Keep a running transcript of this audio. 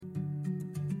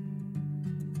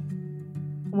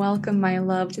Welcome, my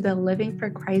love, to the Living for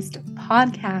Christ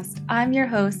podcast. I'm your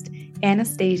host,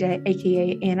 Anastasia,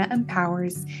 aka Anna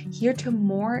Empowers, here to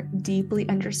more deeply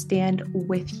understand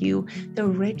with you the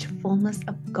rich fullness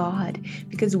of God.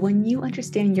 Because when you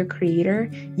understand your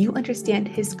Creator, you understand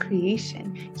His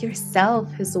creation,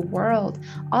 yourself, His world,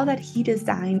 all that He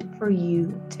designed for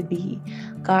you to be.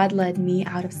 God led me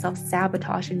out of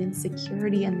self-sabotage and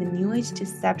insecurity and the New Age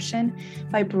deception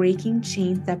by breaking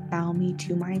chains that bound me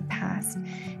to my past.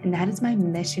 And that is my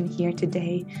mission here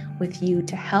today with you,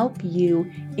 to help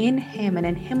you in Him and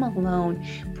in Him alone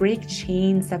break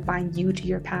chains that bind you to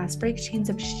your past, break chains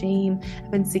of shame,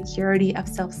 of insecurity, of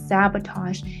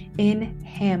self-sabotage in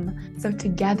Him. So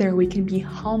together we can be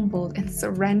humbled and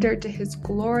surrender to His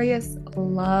glorious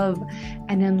love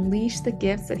and unleash the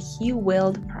gifts that He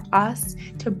willed for us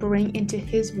to bring into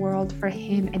His world for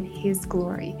Him and His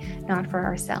glory, not for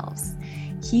ourselves.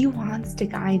 He wants to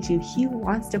guide you. He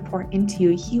wants to pour into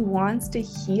you. He wants to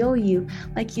heal you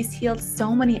like He's healed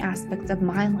so many aspects of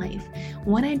my life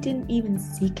when I didn't even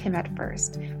seek Him at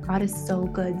first. God is so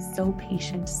good, so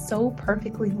patient, so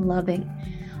perfectly loving.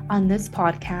 On this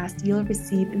podcast, you'll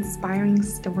receive inspiring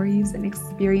stories and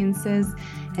experiences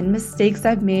and mistakes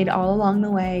I've made all along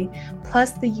the way,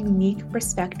 plus the unique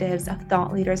perspectives of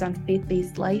thought leaders on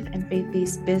faith-based life and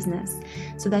faith-based business,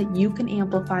 so that you can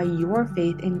amplify your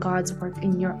faith in God's work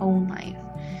in your own life.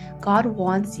 God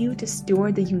wants you to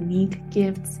steward the unique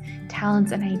gifts,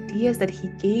 talents, and ideas that He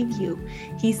gave you.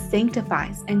 He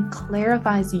sanctifies and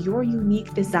clarifies your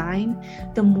unique design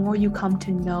the more you come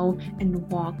to know and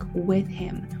walk with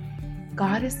Him.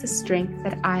 God is the strength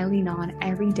that I lean on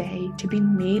every day to be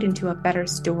made into a better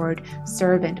steward,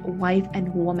 servant, wife,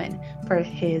 and woman for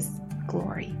His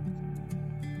glory.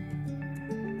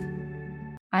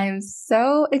 I'm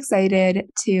so excited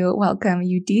to welcome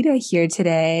Judyta here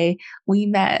today. We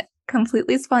met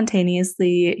completely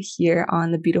spontaneously here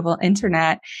on the beautiful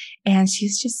internet, and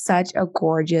she's just such a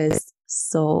gorgeous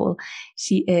soul.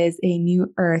 She is a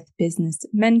New Earth business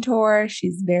mentor.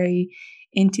 She's very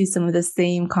into some of the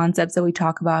same concepts that we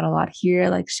talk about a lot here,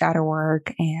 like shadow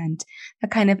work and that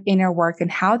kind of inner work,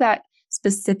 and how that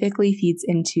specifically feeds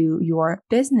into your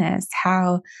business,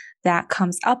 how that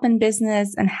comes up in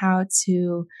business, and how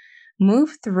to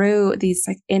move through these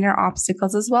like inner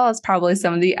obstacles, as well as probably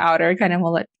some of the outer kind of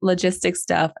logistic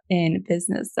stuff in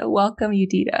business. So welcome,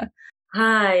 Judyta.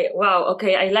 Hi. Wow.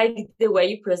 Okay. I like the way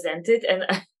you presented,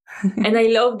 and I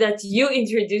love that you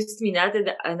introduced me not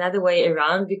another way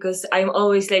around, because I'm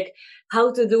always like,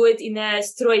 how to do it in a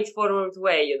straightforward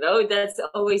way, that's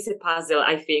always a puzzle,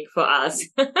 I think, for us.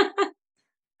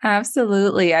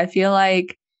 Absolutely. I feel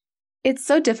like it's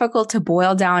so difficult to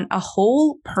boil down a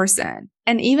whole person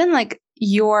and even like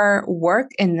your work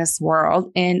in this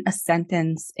world in a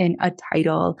sentence, in a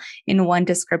title, in one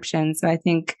description. So I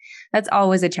think that's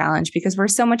always a challenge, because we're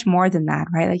so much more than that,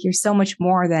 right? Like you're so much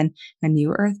more than a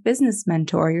New Earth business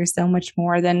mentor. You're so much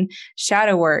more than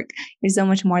shadow work. You're so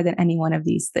much more than any one of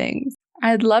these things.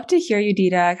 I'd love to hear,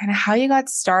 Judyta, kind of how you got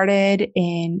started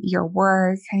in your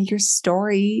work, kind of your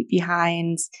story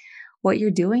behind what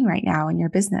you're doing right now in your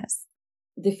business.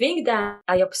 The thing that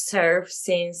I observe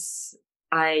since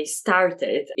I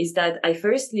started is that I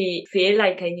firstly feel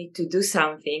like I need to do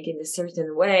something in a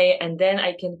certain way, and then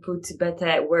I can put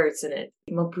better words in it,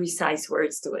 more precise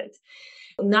words to it.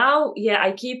 Now,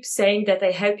 I keep saying that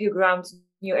I help you ground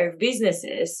New Earth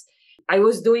businesses. I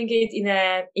was doing it in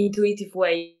an intuitive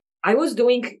way. I was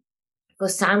doing for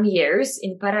some years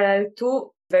in parallel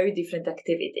two very different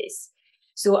activities.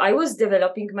 So I was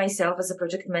developing myself as a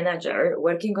project manager,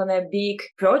 working on a big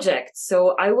project.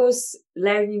 So I was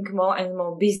learning more and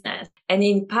more business. And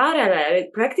in parallel,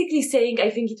 practically saying,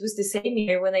 I think it was the same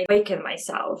year when I awakened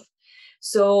myself.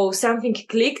 So something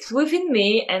clicked within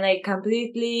me, and I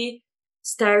completely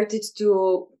started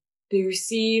to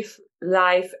perceive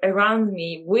life around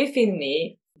me, within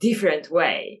me, different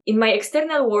way. In my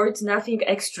external world, nothing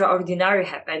extraordinary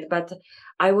happened, but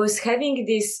I was having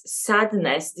this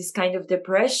sadness, this kind of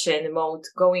depression mode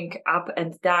going up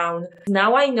and down.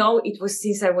 Now I know it was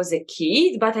since I was a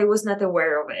kid, but I was not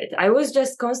aware of it. I was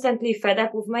just constantly fed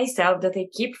up with myself that I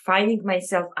keep finding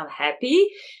myself unhappy.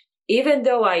 Even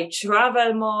though I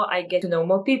travel more, I get to know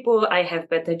more people, I have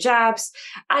better jobs,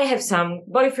 I have some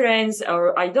boyfriends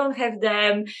or I don't have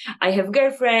them, I have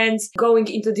girlfriends, going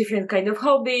into different kind of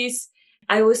hobbies.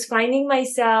 I was finding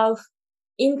myself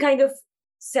in kind of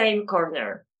same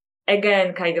corner.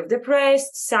 Again, kind of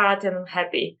depressed, sad, and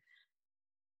unhappy.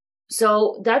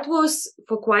 So that was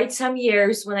for quite some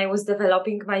years when I was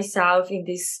developing myself in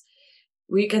this,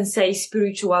 we can say,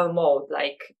 spiritual mode,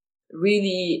 like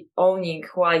really owning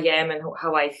who I am and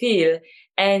how I feel.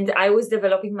 And I was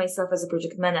developing myself as a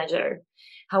project manager.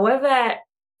 However,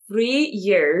 3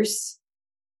 years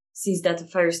since that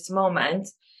first moment,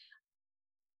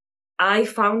 I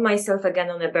found myself again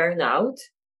on a burnout.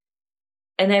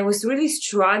 And I was really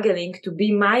struggling to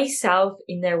be myself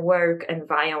in a work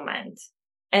environment.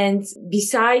 And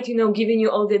beside, giving you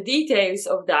all the details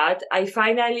of that, I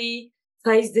finally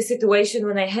faced the situation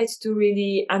when I had to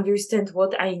really understand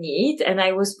what I need. And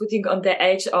I was putting on the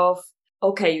edge of,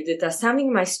 okay, Judyta,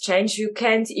 something must change. You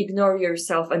can't ignore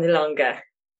yourself any longer.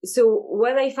 So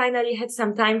when I finally had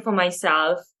some time for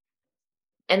myself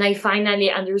and I finally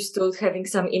understood having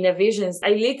some inner visions,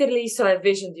 I literally saw a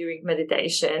vision during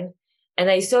meditation. And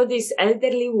I saw this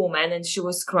elderly woman and she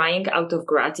was crying out of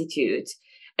gratitude.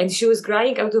 And she was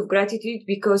crying out of gratitude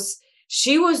because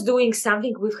she was doing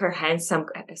something with her hands,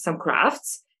 some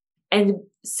crafts. And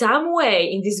some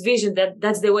way in this vision,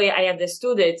 that's the way I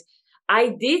understood it, I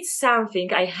did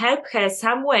something, I helped her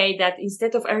some way that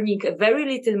instead of earning very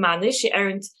little money, she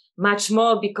earned much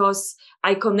more because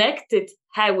I connected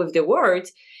her with the world.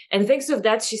 And thanks to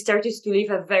that, she started to live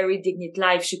a very dignified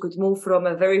life. She could move from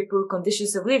a very poor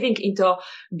conditions of living into a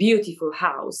beautiful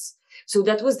house. So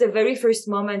that was the very first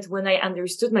moment when I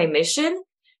understood my mission,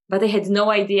 but I had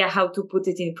no idea how to put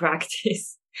it in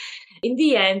practice. In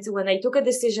the end, when I took a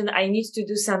decision, I need to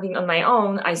do something on my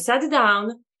own, I sat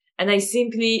down and I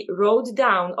simply wrote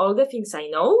down all the things I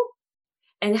know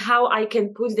and how I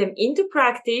can put them into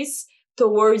practice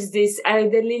towards this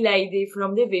elderly lady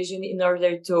from the vision in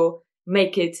order to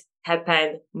make it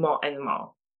happen more and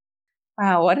more.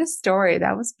 Wow, what a story.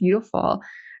 That was beautiful.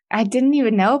 I didn't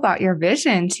even know about your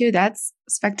vision too. That's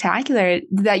spectacular.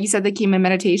 That you said that came in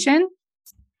meditation?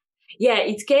 Yeah,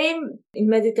 it came in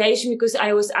meditation because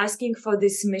I was asking for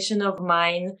this mission of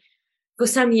mine for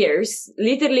some years,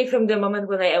 literally from the moment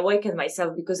when I awakened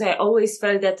myself, because I always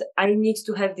felt that I need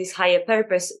to have this higher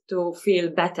purpose to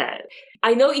feel better.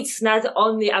 I know it's not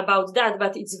only about that,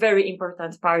 but it's a very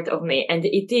important part of me and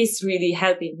it is really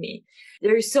helping me.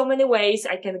 There are so many ways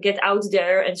I can get out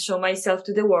there and show myself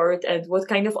to the world and what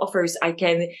kind of offers I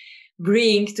can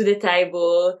bring to the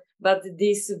table. But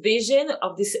this vision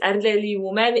of this elderly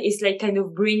woman is like kind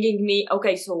of bringing me,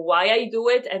 okay, so why I do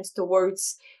it and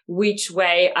towards which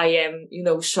way I am,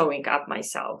 showing up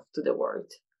myself to the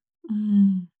world.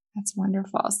 That's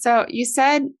wonderful. So you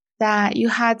said that you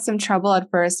had some trouble at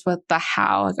first with the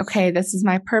how. Like, okay, this is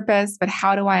my purpose, but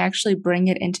how do I actually bring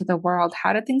it into the world?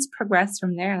 How did things progress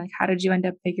from there? Like, how did you end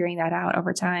up figuring that out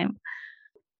over time?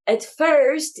 At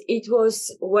first, it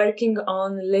was working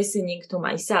on listening to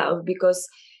myself because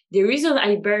the reason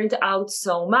I burned out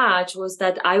so much was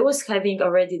that I was having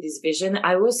already this vision.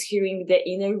 I was hearing the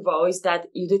inner voice that,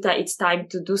 Judyta, it's time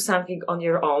to do something on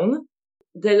your own.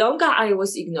 The longer I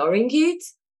was ignoring it,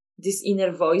 these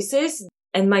inner voices,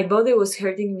 and my body was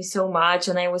hurting me so much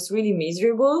and I was really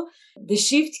miserable. The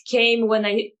shift came when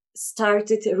I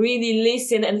started to really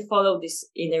listen and follow this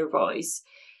inner voice.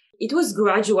 It was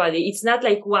gradually, it's not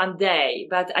like one day,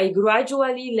 but I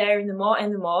gradually learned more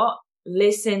and more,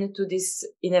 listen to this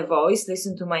inner voice,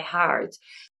 listen to my heart.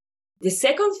 The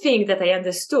second thing that I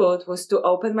understood was to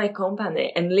open my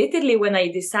company. And literally when I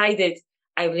decided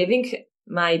I'm leaving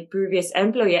my previous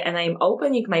employer and I'm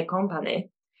opening my company,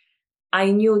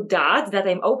 I knew that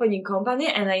I'm opening company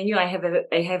and I knew I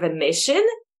have a mission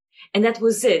and that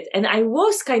was it. And I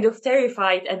was kind of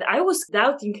terrified and I was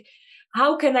doubting,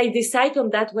 how can I decide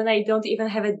on that when I don't even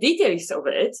have the details of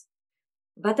it?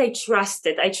 But I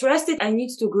trusted I need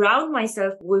to ground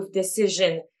myself with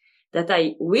decision that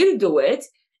I will do it.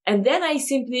 And then I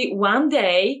simply one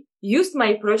day used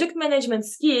my project management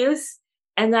skills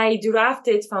and I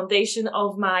drafted foundation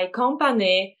of my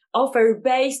company offer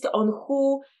based on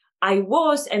who I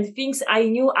was and things I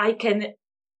knew I can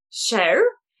share.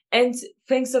 And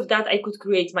thanks of that, I could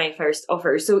create my first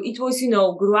offer. So it was,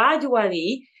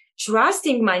 gradually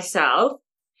trusting myself,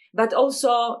 but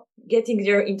also getting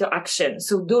there into action.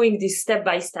 So doing this step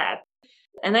by step.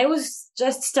 And I was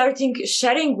just starting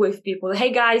sharing with people,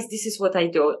 hey guys, this is what I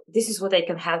do. This is what I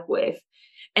can help with.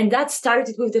 And that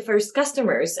started with the first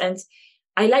customers. And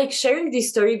I like sharing this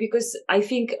story because I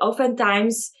think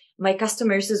oftentimes my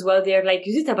customers as well, they're like,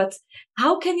 Judyta, but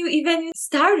how can you even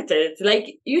start it?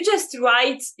 Like you just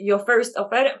write your first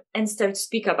offer and start to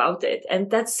speak about it. And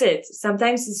that's it.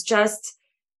 Sometimes it's just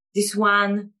this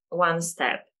one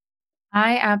step.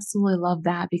 I absolutely love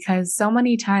that because so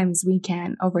many times we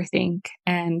can overthink.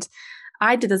 And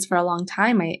I did this for a long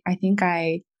time. I think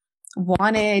I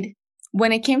wanted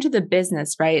when it came to the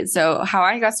business, right? So how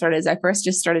I got started is I first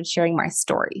just started sharing my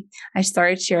story. I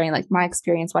started sharing like my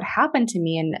experience, what happened to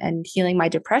me and healing my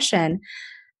depression.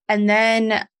 And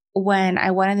then when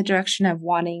I went in the direction of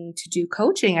wanting to do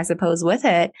coaching, I suppose with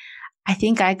it, I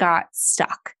think I got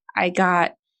stuck. I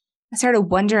started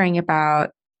wondering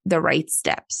about the right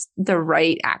steps, the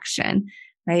right action,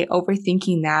 right?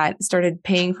 Overthinking that, started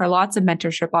paying for lots of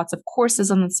mentorship, lots of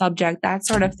courses on the subject, that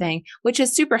sort of thing, which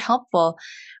is super helpful.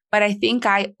 But I think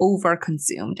I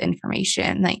overconsumed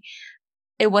information. Like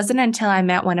it wasn't until I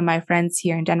met one of my friends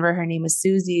here in Denver. Her name is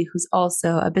Susie, who's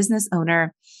also a business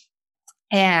owner.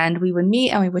 And we would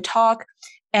meet and we would talk.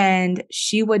 And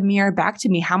she would mirror back to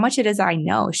me how much it is I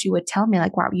know. She would tell me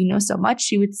like, wow, you know so much.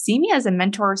 She would see me as a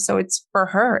mentor. So it's for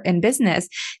her in business.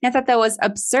 And I thought that was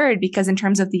absurd because in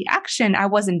terms of the action, I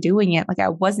wasn't doing it. Like I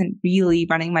wasn't really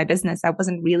running my business. I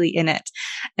wasn't really in it.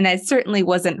 And I certainly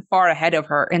wasn't far ahead of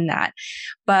her in that.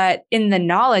 But in the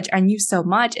knowledge, I knew so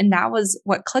much. And that was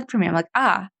what clicked for me. I'm like,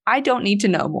 I don't need to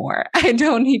know more. I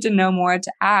don't need to know more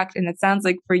to act. And it sounds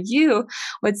like for you,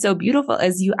 what's so beautiful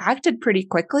is you acted pretty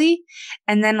quickly.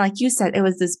 And then, like you said, it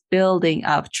was this building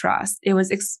of trust. It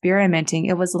was experimenting.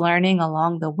 It was learning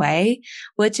along the way,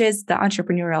 which is the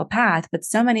entrepreneurial path. But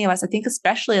so many of us, I think,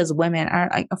 especially as women, are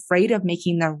like afraid of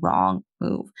making the wrong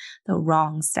move, the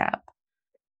wrong step.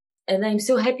 And I'm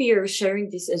so happy you're sharing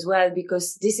this as well,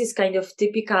 because this is kind of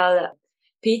typical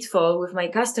pitfall with my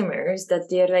customers that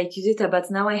they're like, Judyta, but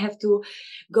now I have to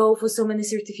go for so many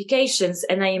certifications.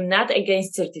 And I am not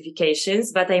against certifications,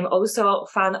 but I'm also a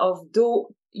fan of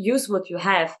use what you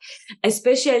have,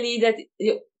 especially that,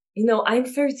 I'm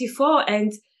 34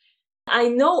 and I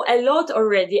know a lot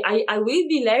already. I will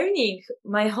be learning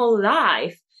my whole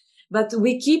life, but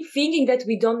we keep thinking that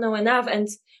we don't know enough. And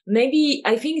maybe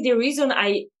I think the reason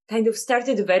I kind of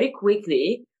started very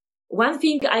quickly, one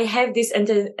thing, I have this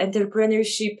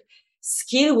entrepreneurship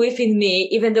skill within me,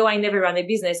 even though I never run a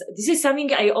business. This is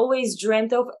something I always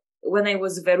dreamt of when I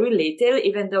was very little,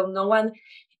 even though no one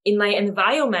in my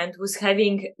environment was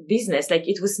having business. Like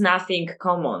it was nothing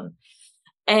common.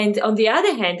 And on the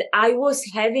other hand, I was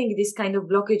having this kind of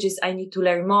blockages. I need to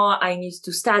learn more. I need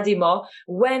to study more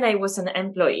when I was an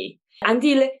employee,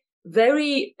 until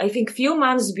few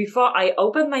months before I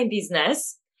opened my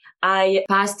business. I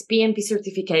passed PMP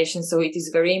certification. So it is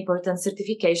very important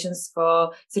certifications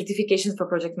for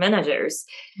project managers.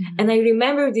 Mm-hmm. And I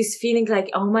remember this feeling like,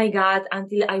 oh my God,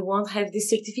 until I won't have this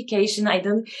certification, I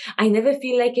never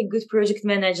feel like a good project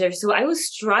manager. So I was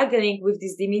struggling with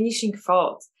this diminishing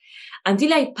thought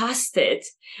until I passed it.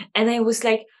 And I was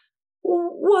like,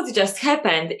 what just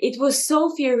happened? It was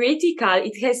so theoretical.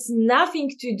 It has nothing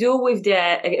to do with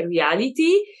the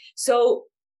reality. So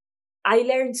I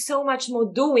learned so much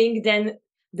more doing than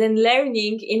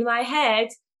learning in my head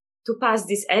to pass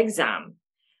this exam.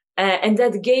 And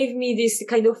that gave me this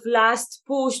kind of last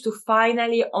push to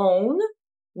finally own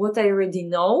what I already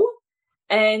know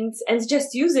and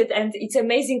just use it. And it's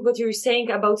amazing what you're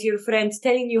saying about your friend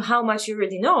telling you how much you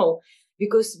already know.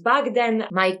 Because back then,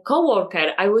 my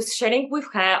coworker, I was sharing with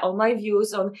her all my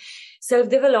views on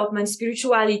self-development,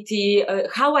 spirituality,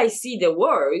 how I see the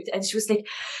world. And she was like,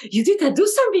 Judyta, do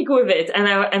something with it. And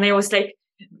I was like,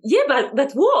 yeah,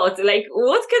 but what? Like,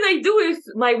 what can I do with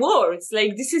my words?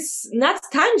 Like, this is not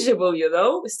tangible,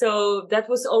 So that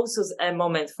was also a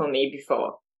moment for me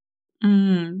before.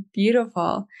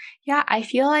 Beautiful. Yeah, I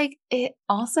feel like it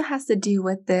also has to do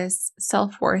with this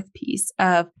self-worth piece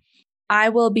of, I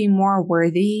will be more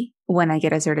worthy when I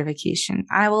get a certification.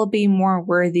 I will be more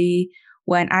worthy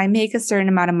when I make a certain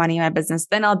amount of money in my business,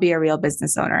 then I'll be a real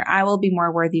business owner. I will be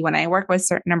more worthy when I work with a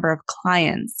certain number of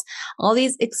clients. All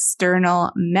these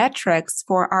external metrics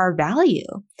for our value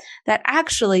that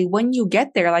actually, when you get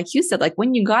there, like you said, like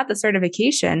when you got the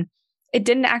certification, it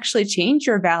didn't actually change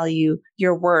your value,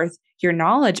 your worth, your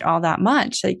knowledge all that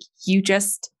much. Like you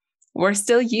just were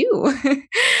still you.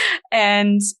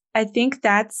 And I think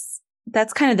that's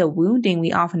kind of the wounding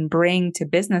we often bring to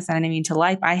business and I mean to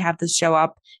life. I have this show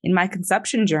up in my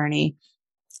conception journey.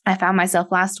 I found myself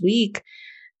last week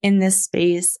in this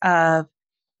space of,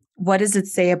 what does it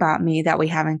say about me that we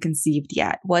haven't conceived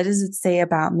yet? What does it say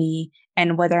about me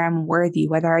and whether I'm worthy,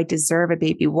 whether I deserve a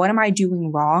baby? What am I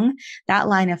doing wrong? That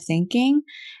line of thinking.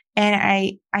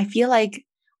 And I feel like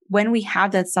when we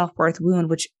have that self-worth wound,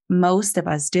 which most of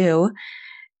us do,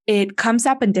 it comes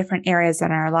up in different areas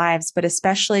in our lives, but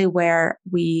especially where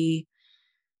we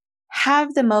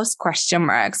have the most question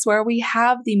marks, where we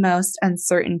have the most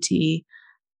uncertainty,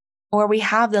 or we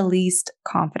have the least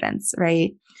confidence,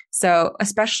 right? So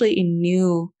especially in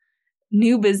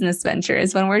new business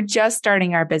ventures, when we're just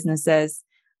starting our businesses,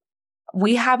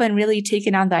 we haven't really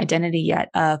taken on the identity yet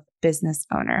of business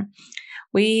owner.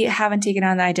 We haven't taken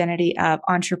on the identity of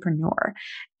entrepreneur.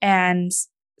 And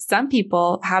some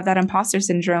people have that imposter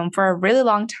syndrome for a really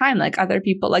long time. Like other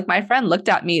people, like my friend looked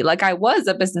at me like I was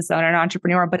a business owner and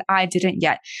entrepreneur, but I didn't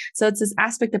yet. So it's this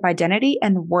aspect of identity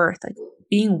and worth, like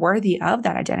being worthy of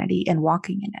that identity and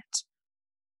walking in it.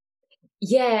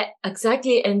 Yeah,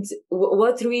 exactly. And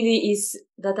what really is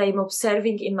that I'm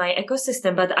observing in my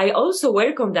ecosystem, but I also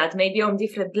work on that, maybe on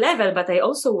different level, but I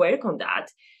also work on that,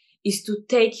 is to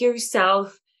take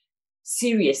yourself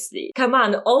seriously. Come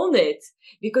on, own it.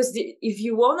 Because if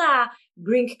you want to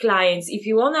bring clients, if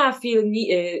you want to feel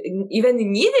even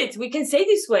needed, we can say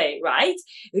this way, right?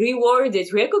 Rewarded,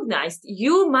 recognized.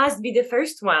 You must be the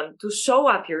first one to show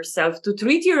up yourself, to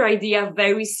treat your idea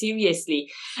very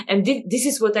seriously. And this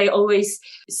is what I always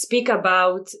speak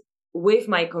about with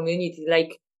my community.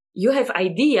 Like, you have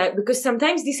idea, because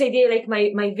sometimes this idea, like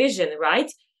my vision,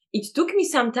 right? It took me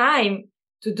some time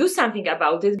to do something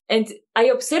about it. And I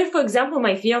observe, for example,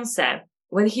 my fiance,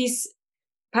 when he's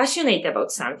passionate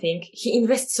about something, he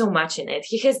invests so much in it.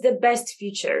 He has the best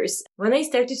features. When I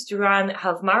started to run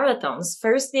half marathons,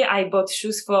 firstly, I bought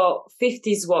shoes for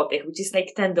 50 zlotych, which is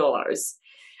like $10.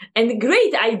 And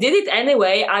great, I did it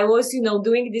anyway. I was,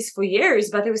 doing this for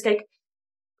years, but I was like,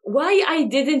 why I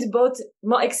didn't bought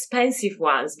more expensive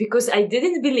ones? Because I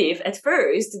didn't believe at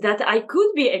first that I could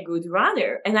be a good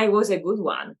runner, and I was a good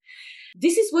one.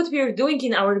 This is what we are doing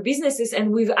in our businesses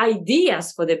and with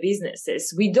ideas for the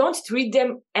businesses. We don't treat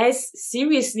them as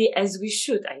seriously as we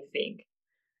should, I think.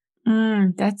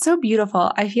 That's so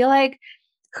beautiful. I feel like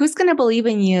who's going to believe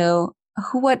in you?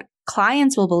 What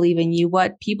clients will believe in you?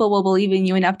 What people will believe in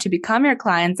you enough to become your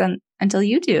clients until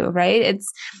you do, right?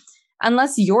 It's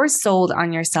unless you're sold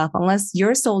on yourself, unless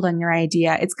you're sold on your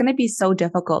idea, it's going to be so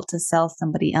difficult to sell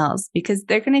somebody else because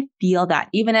they're going to feel that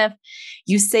even if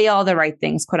you say all the right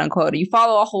things, quote unquote, you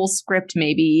follow a whole script,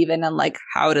 maybe even on like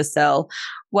how to sell,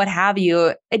 what have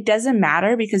you, it doesn't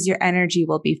matter because your energy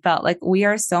will be felt. Like we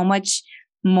are so much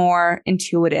more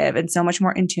intuitive and so much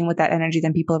more in tune with that energy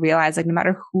than people realize. Like no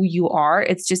matter who you are,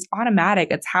 it's just automatic.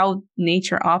 It's how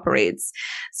nature operates.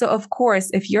 So of course,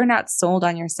 if you're not sold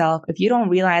on yourself, if you don't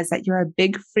realize that you're a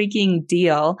big freaking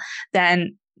deal,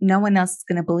 then no one else is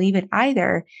going to believe it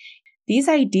either. These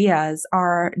ideas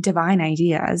are divine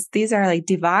ideas. These are like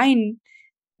divine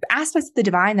aspects of the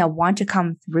divine that want to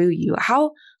come through you.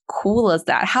 How cool is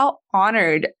that? How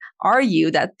honored are you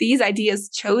that these ideas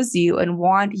chose you and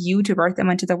want you to birth them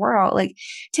into the world? Like,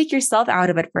 take yourself out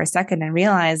of it for a second and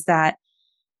realize that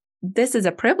this is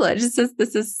a privilege.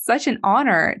 This is such an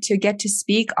honor to get to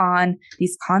speak on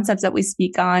these concepts that we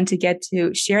speak on, to get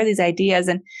to share these ideas.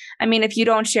 And I mean, if you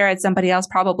don't share it, somebody else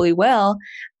probably will,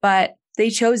 but they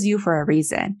chose you for a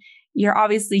reason. You're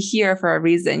obviously here for a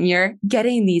reason. You're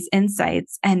getting these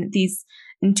insights and these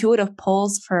intuitive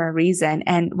pulls for a reason.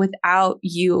 And without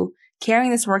you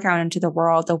carrying this work out into the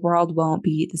world won't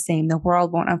be the same. The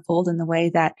world won't unfold in the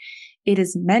way that it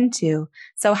is meant to.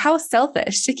 So how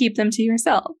selfish to keep them to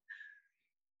yourself.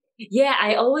 Yeah,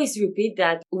 I always repeat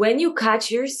that when you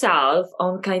catch yourself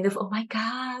on kind of, oh my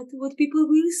God, what people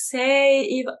will say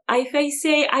if I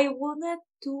say I want to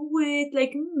do it,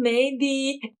 like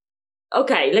maybe.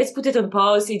 Okay, let's put it on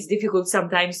pause. It's difficult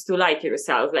sometimes to like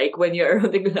yourself, like when you're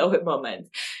on the glow moment.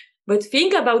 But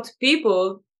think about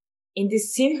people in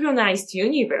this synchronized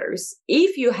universe.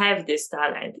 If you have this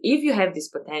talent, if you have this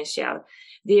potential,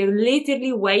 they're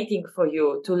literally waiting for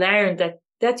you to learn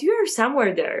that you are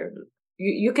somewhere there.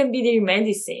 You can be their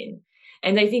medicine.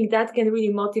 And I think that can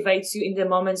really motivate you in the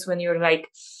moments when you're like,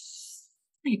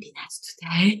 maybe not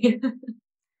today.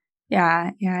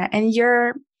 Yeah. And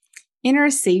your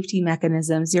inner safety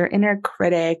mechanisms, your inner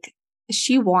critic,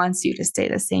 she wants you to stay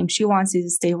the same. She wants you to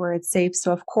stay where it's safe.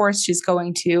 So of course, she's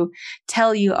going to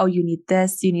tell you, oh, you need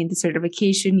this, you need the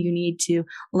certification, you need to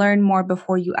learn more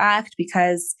before you act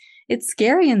because it's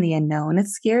scary in the unknown.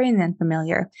 It's scary in the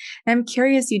unfamiliar. And I'm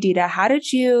curious, Judyta, how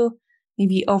did you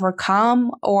maybe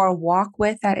overcome or walk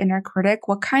with that inner critic?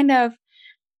 What kind of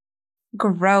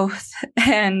growth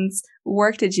and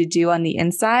work did you do on the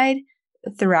inside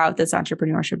throughout this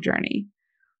entrepreneurship journey?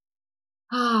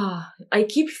 I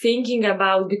keep thinking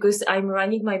about, because I'm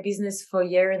running my business for a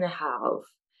year and a half.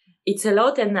 It's a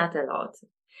lot and not a lot.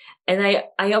 And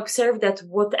I observed that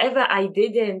whatever I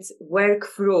didn't work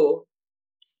through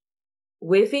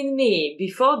within me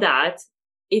before that,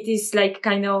 it is like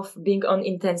kind of being on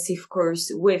intensive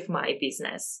course with my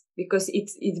business, because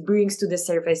it brings to the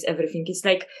surface everything. It's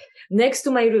like next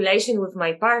to my relation with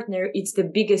my partner, it's the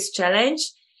biggest challenge,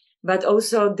 but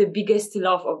also the biggest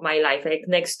love of my life, like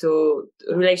next to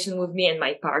relation with me and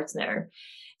my partner.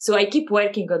 So I keep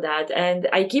working on that, and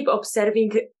I keep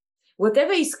observing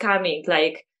whatever is coming.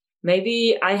 Like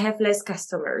maybe I have less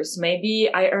customers, maybe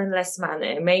I earn less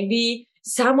money, maybe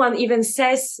someone even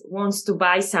wants to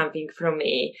buy something from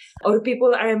me, or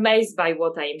people are amazed by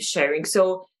what I am sharing.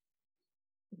 So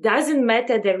doesn't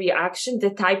matter the reaction,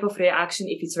 the type of reaction,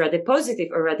 if it's rather positive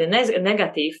or rather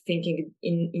negative, thinking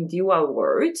in dual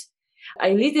word.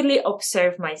 I literally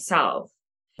observe myself.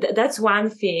 That's one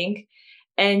thing.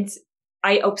 And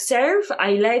I observe,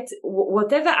 I let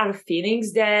whatever are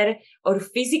feelings there or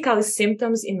physical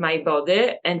symptoms in my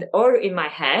body and or in my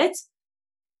head,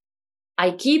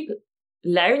 I keep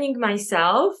learning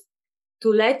myself to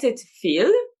let it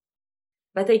feel,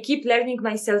 but I keep learning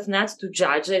myself not to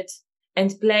judge it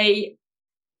and play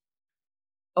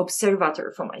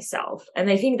observator for myself.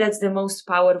 And I think that's the most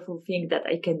powerful thing that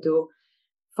I can do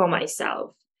for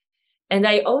myself. And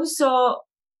I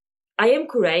am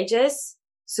courageous.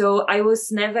 So I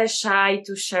was never shy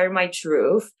to share my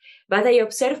truth, but I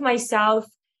observe myself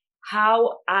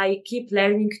how I keep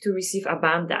learning to receive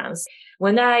abundance.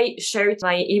 When I shared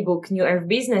my ebook, New Earth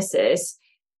Businesses,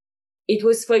 it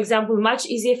was, for example, much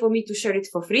easier for me to share it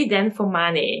for free than for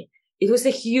money. It was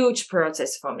a huge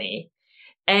process for me.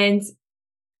 And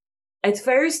at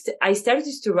first I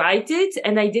started to write it,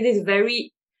 and I did it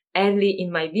very early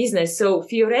in my business. So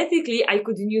theoretically, I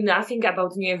could knew nothing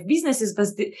about New Earth Businesses,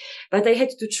 but I had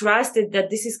to trust it that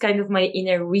this is kind of my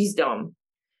inner wisdom.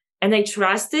 And I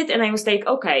trusted, and I was like,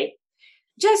 okay,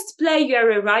 just play.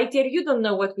 You're a writer. You don't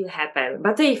know what will happen.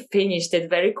 But I finished it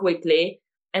very quickly,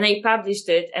 and I published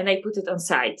it, and I put it on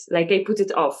site. Like I put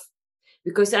it off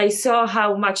because I saw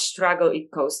how much struggle it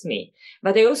cost me.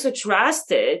 But I also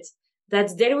trusted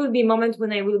that there will be a moment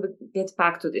when I will get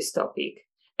back to this topic.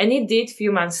 And it did a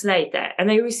few months later. And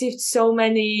I received so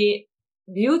many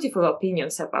beautiful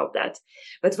opinions about that.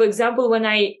 But for example, when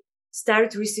I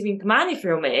started receiving money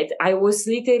from it, I was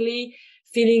literally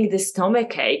feeling the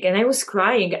stomach ache and I was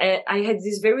crying. I had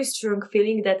this very strong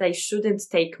feeling that I shouldn't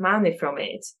take money from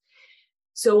it.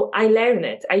 So I learned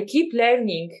it. I keep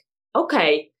learning.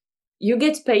 Okay, you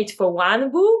get paid for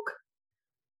one book,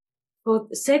 for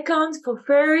second, for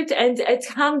third, and at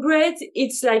 100,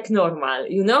 it's like normal,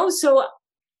 So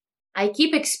I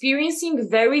keep experiencing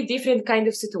very different kind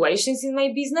of situations in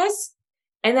my business,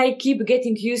 and I keep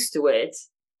getting used to it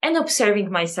and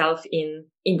observing myself in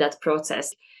that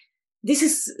process. This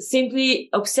is simply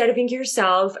observing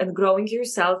yourself and growing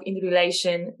yourself in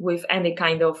relation with any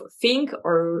kind of thing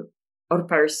or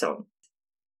person.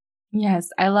 Yes,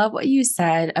 I love what you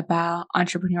said about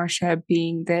entrepreneurship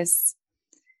being this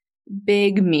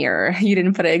big mirror. You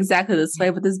didn't put it exactly this way,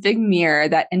 but this big mirror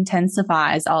that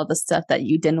intensifies all the stuff that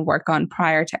you didn't work on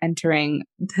prior to entering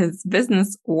this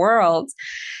business world.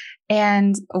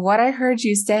 And what I heard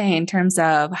you say in terms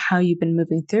of how you've been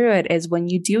moving through it is when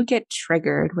you do get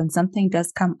triggered, when something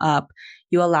does come up,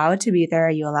 you allow it to be there,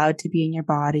 you allow it to be in your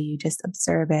body, you just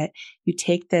observe it. You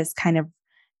take this kind of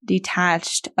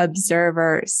detached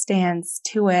observer stance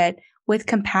to it with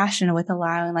compassion, with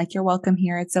allowing, like, you're welcome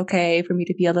here. It's okay for me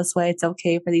to feel this way. It's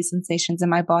okay for these sensations in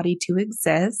my body to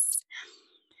exist,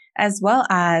 as well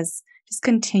as just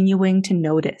continuing to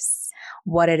notice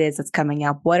what it is that's coming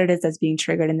up, what it is that's being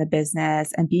triggered in the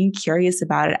business, and being curious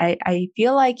about it. I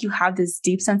feel like you have this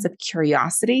deep sense of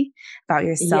curiosity about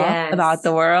yourself, yes, about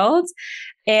the world,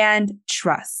 and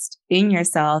trust in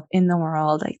yourself, in the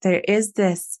world. Like there is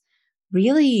this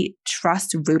really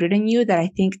trust rooted in you that I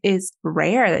think is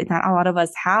rare, that not a lot of us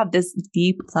have this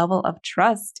deep level of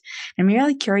trust. I'm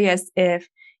really curious if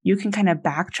you can kind of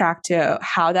backtrack to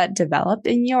how that developed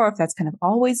in you, or if that's kind of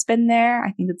always been there.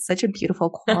 I think it's such a beautiful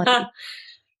quality.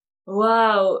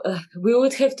 Wow. We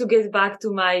would have to get back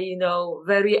to my,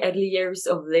 very early years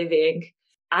of living.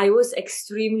 I was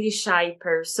extremely shy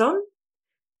person.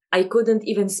 I couldn't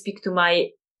even speak to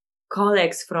my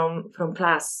colleagues from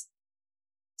class.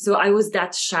 So I was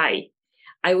that shy.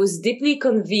 I was deeply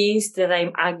convinced that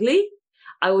I'm ugly.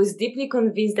 I was deeply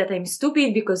convinced that I'm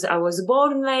stupid because I was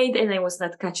born late and I was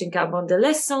not catching up on the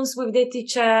lessons with the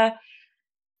teacher.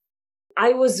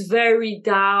 I was very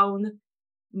down,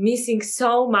 missing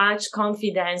so much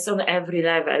confidence on every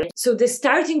level. So the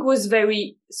starting was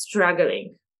very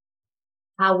struggling.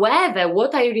 However,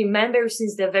 what I remember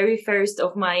since the very first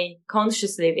of my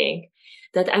conscious living,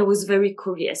 that I was very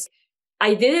curious.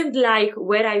 I didn't like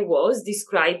where I was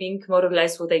describing more or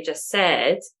less what I just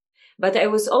said, but I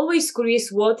was always curious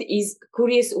what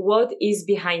is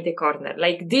behind the corner.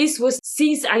 Like this was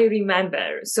since I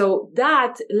remember. So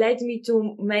that led me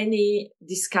to many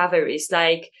discoveries.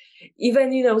 Like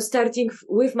even, starting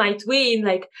with my twin,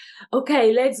 like,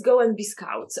 okay, let's go and be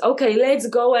scouts. Okay, let's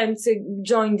go and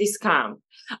join this camp.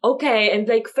 Okay. And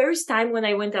like first time when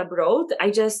I went abroad,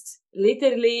 I just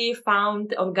literally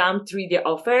found on Gumtree the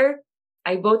offer.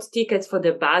 I bought tickets for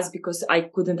the bus because I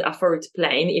couldn't afford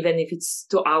plane, even if it's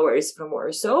 2 hours from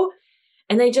Warsaw.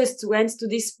 And I just went to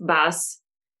this bus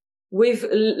with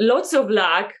lots of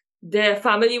luck. The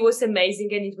family was amazing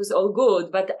and it was all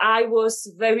good, but I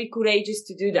was very courageous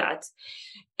to do that.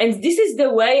 And this is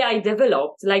the way I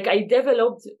developed. Like I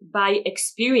developed by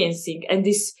experiencing, and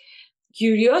this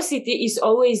curiosity is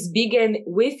always bigger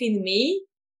within me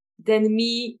than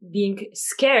me being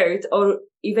scared or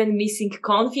even missing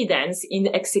confidence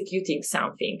in executing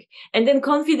something. And then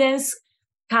confidence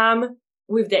come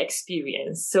with the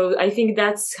experience. So I think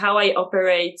that's how I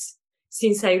operate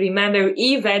since I remember,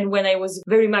 even when I was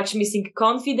very much missing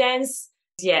confidence.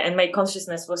 Yeah. And my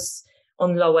consciousness was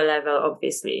on lower level,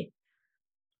 obviously.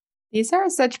 These are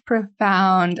such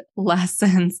profound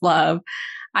lessons, love.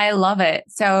 I love it.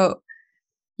 So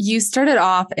you started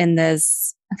off in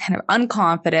this kind of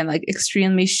unconfident, like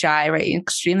extremely shy, right?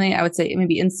 Extremely, I would say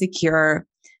maybe insecure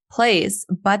place,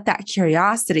 but that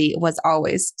curiosity was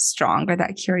always strong, or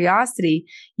that curiosity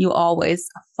you always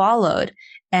followed.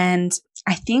 And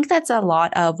I think that's a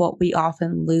lot of what we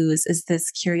often lose is this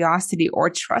curiosity, or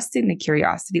trusting the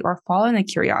curiosity, or following the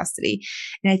curiosity.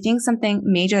 And I think something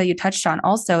major that you touched on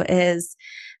also is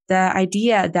the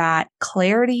idea that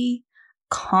clarity,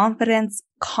 confidence,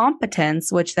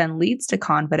 competence, which then leads to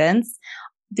confidence,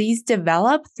 these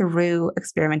develop through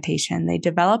experimentation. They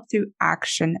develop through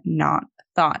action, not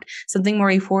thought. Something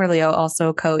Marie Forleo, also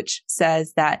a coach,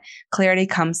 says that clarity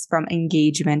comes from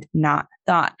engagement, not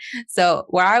thought. So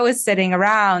where I was sitting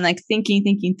around like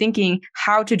thinking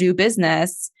how to do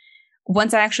business,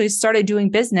 once I actually started doing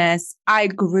business, I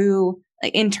grew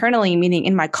internally, meaning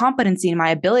in my competency and my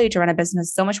ability to run a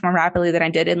business so much more rapidly than I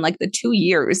did in like the 2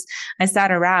 years I sat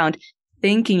around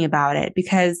thinking about it,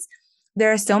 because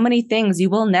there are so many things you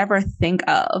will never think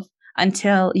of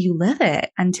until you live it,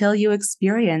 until you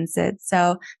experience it.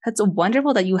 So that's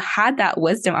wonderful that you had that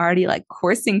wisdom already like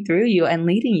coursing through you and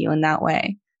leading you in that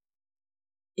way.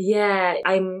 Yeah,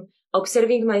 I'm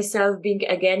observing myself being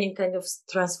again in kind of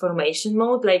transformation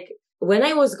mode. Like when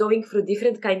I was going through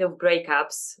different kind of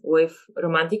breakups with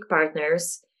romantic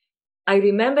partners, I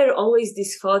remember always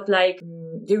this thought like,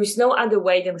 there is no other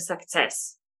way than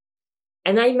success.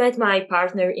 And I met my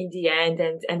partner in the end,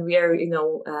 and we are,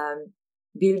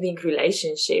 building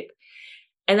relationship.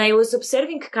 And I was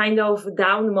observing kind of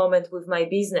down moment with my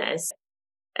business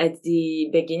at the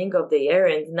beginning of the year.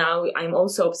 And now I'm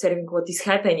also observing what is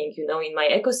happening, in my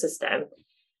ecosystem.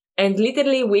 And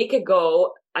literally a week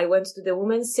ago, I went to the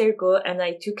women's circle and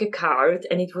I took a card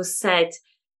and it was said,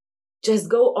 just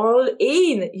go all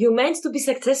in. You meant to be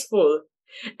successful.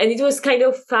 And it was kind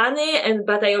of funny,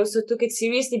 but I also took it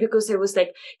seriously because I was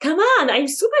like, come on, I'm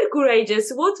super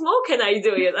courageous. What more can I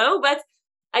do, But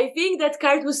I think that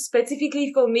card was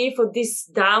specifically for me for this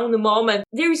down moment.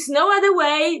 There is no other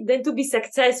way than to be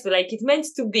successful. Like it meant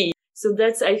to be. So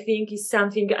that's, I think, is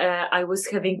something I was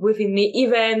having within me,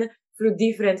 even through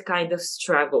different kind of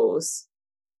struggles.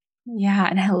 Yeah.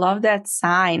 And I love that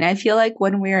sign. I feel like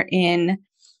when we're in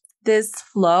this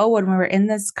flow, when we're in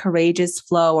this courageous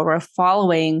flow where we're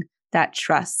following that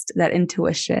trust, that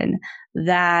intuition,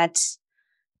 that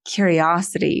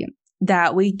curiosity,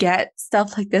 that we get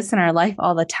stuff like this in our life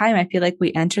all the time. I feel like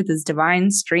we enter this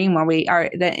divine stream where we are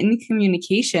in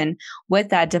communication with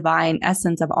that divine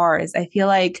essence of ours. I feel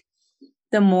like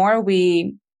the more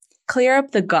we clear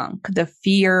up the gunk, the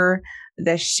fear,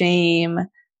 the shame,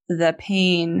 the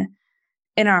pain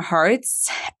in our hearts.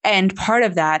 And part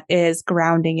of that is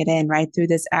grounding it in, right? Through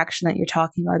this action that you're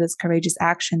talking about, this courageous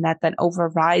action that then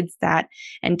overrides that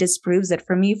and disproves it.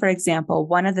 For me, for example,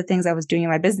 one of the things I was doing in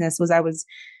my business was I was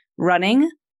running.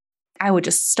 I would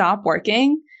just stop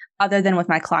working other than with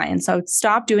my clients. So I would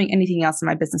stop doing anything else in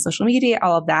my business, social media,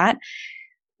 all of that.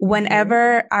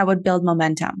 Whenever I would build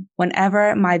momentum,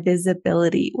 whenever my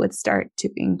visibility would start to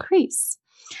increase.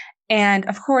 And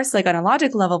of course, like on a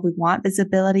logical level, we want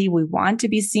visibility. We want to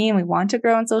be seen. We want to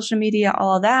grow on social media,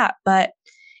 all of that. But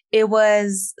it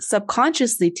was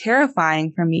subconsciously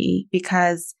terrifying for me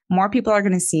because more people are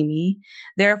going to see me.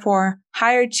 Therefore,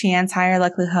 higher chance, higher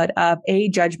likelihood of A,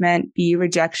 judgment, B,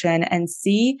 rejection, and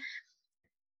C,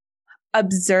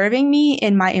 observing me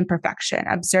in my imperfection,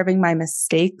 observing my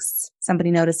mistakes,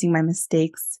 somebody noticing my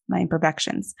mistakes, my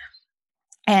imperfections.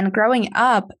 And growing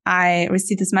up, I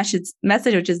received this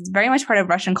message, which is very much part of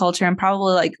Russian culture and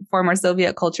probably like former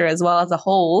Soviet culture as well as a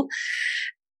whole,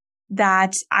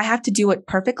 that I have to do it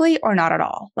perfectly or not at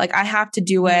all. Like I have to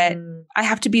do it. I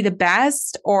have to be the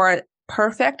best or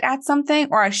perfect at something,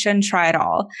 or I shouldn't try at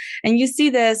all. And you see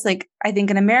this, like, I think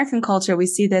in American culture, we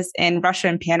see this in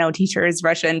Russian piano teachers,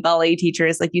 Russian ballet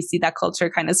teachers. Like you see that culture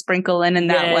kind of sprinkle in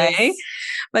that way.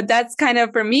 But that's kind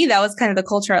of, for me, that was kind of the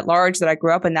culture at large that I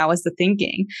grew up in. That was the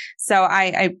thinking. So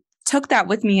I took that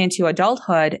with me into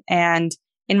adulthood, and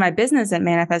in my business, it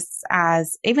manifests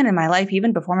as, even in my life,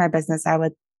 even before my business, I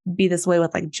would be this way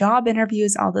with like job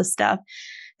interviews, all this stuff,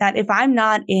 that if I'm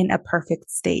not in a perfect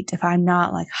state, if I'm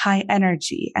not like high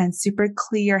energy and super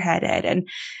clear headed and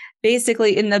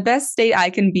basically in the best state I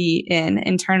can be in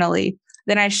internally,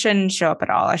 then I shouldn't show up at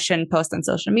all. I shouldn't post on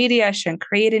social media. I shouldn't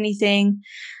create anything.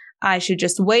 I should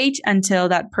just wait until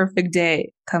that perfect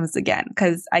day comes again,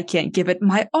 because I can't give it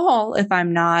my all if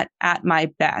I'm not at my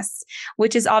best,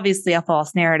 which is obviously a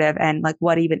false narrative. And like,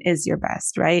 what even is your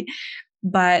best, right?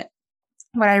 But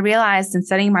what I realized in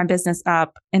setting my business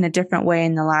up in a different way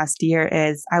in the last year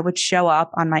is I would show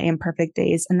up on my imperfect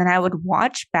days, and then I would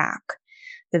watch back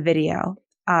the video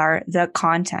or the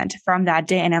content from that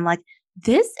day. And I'm like,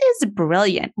 this is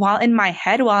brilliant. While in my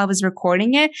head, while I was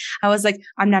recording it, I was like,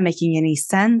 I'm not making any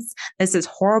sense. This is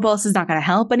horrible. This is not going to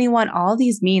help anyone. All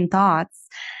these mean thoughts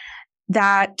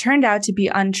that turned out to be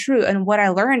untrue. And what I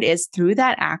learned is through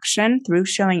that action, through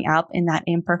showing up in that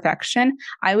imperfection,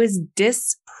 I was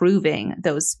disproving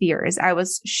those fears. I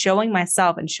was showing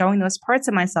myself and showing those parts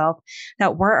of myself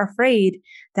that were afraid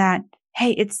that,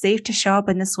 hey, it's safe to show up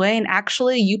in this way. And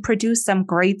actually, you produce some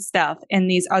great stuff in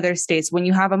these other states when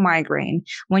you have a migraine,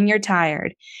 when you're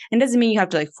tired. It doesn't mean you have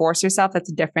to like force yourself.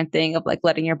 That's a different thing of like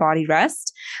letting your body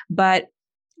rest. But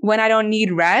when I don't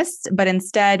need rest, but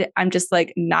instead I'm just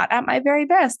like not at my very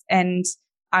best and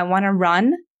I want to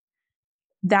run,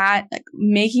 that like,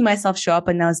 making myself show up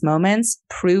in those moments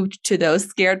proved to those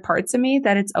scared parts of me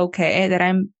that it's okay, that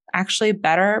I'm actually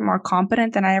better, more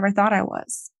competent than I ever thought I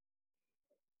was.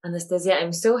 Anastasia,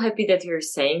 I'm so happy that you're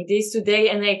saying this today.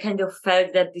 And I kind of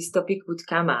felt that this topic would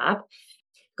come up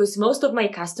because most of my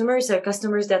customers are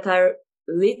customers that are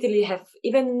literally have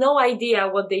even no idea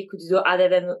what they could do other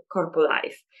than corporate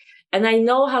life. And I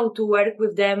know how to work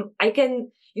with them. I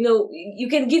can, you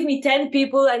can give me 10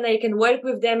 people and I can work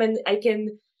with them, and I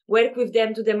can work with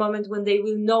them to the moment when they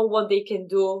will know what they can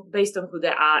do based on who they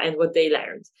are and what they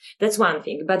learned. That's one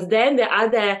thing. But then the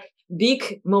other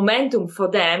big momentum for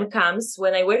them comes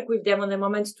when I work with them on the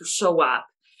moment to show up,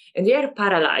 and they are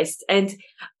paralyzed. And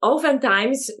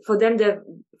oftentimes for them, the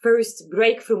first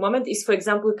breakthrough moment is, for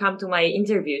example, come to my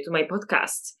interview, to my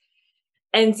podcast.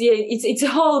 And yeah, it's a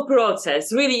whole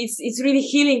process. Really, it's really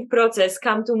healing process.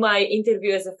 Come to my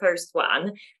interview as the first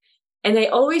one. And I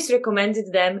always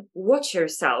recommended them, watch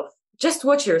yourself. Just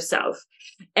watch yourself.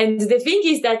 And the thing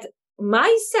is that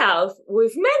myself,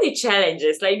 with many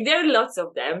challenges, like there are lots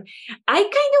of them, I kind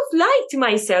of liked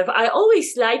myself. I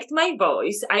always liked my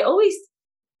voice. I always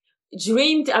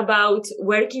dreamed about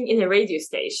working in a radio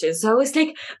station. So I was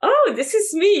like, oh, this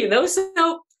is me,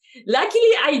 So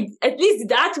luckily, at least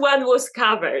that one was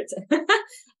covered.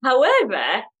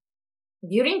 However,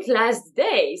 during last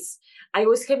days, I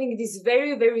was having this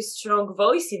very, very strong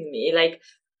voice in me, like,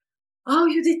 oh,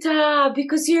 Judyta,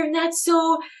 because you're not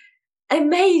so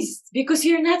amazed, because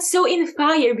you're not so in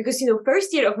fire, because,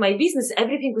 first year of my business,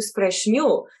 everything was fresh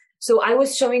new. So I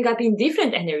was showing up in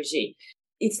different energy.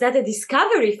 It's not a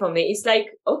discovery for me. It's like,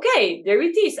 okay, there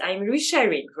it is. I'm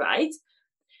resharing, right?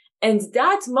 And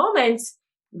that moment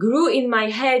grew in my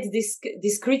head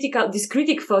this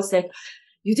critic thoughts like,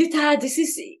 Judyta, this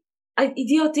is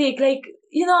idiotic, like,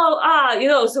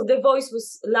 so the voice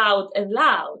was loud.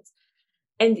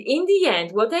 And in the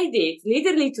end, what I did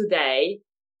literally today,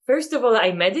 first of all,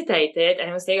 I meditated and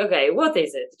I was like, okay, what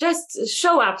is it? Just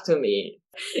show up to me.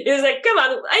 It was like, come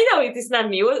on, I know it is not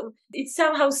me. It's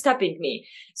somehow stopping me.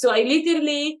 So I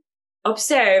literally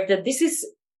observed that this is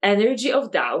energy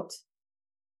of doubt.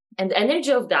 And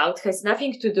energy of doubt has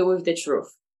nothing to do with the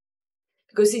truth,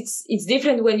 because it's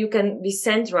different when you can be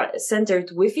centered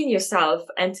within yourself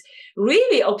and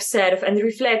really observe and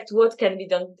reflect what can be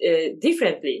done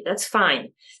differently. That's fine.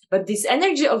 But this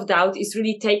energy of doubt is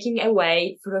really taking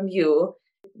away from you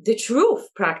the truth,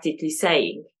 practically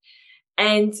saying.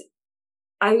 And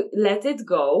I let it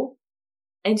go.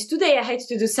 And today I had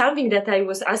to do something that I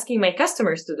was asking my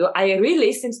customers to do. I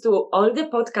re-listened to all the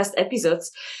podcast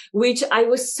episodes, which I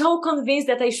was so convinced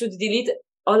that I should delete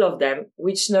all of them,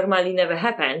 which normally never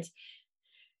happened.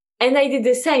 And I did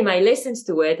the same. I listened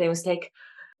to it and was like,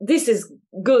 this is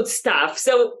good stuff.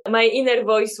 So my inner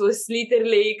voice was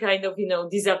literally kind of,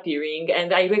 disappearing.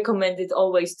 And I recommend it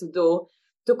always to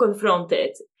confront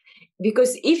it.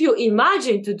 Because if you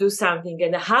imagine to do something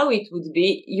and how it would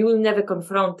be, you will never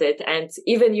confront it. And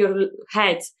even your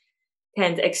head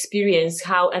can't experience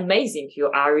how amazing you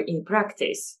are in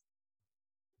practice.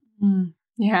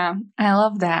 Yeah, I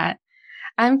love that.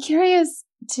 I'm curious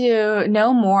to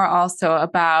know more also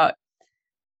about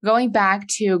going back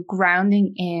to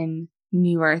grounding in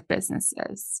New Earth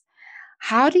businesses.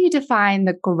 How do you define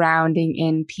the grounding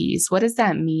in piece? What does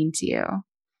that mean to you?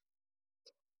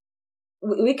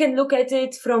 We can look at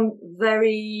it from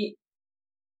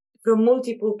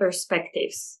multiple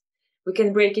perspectives. We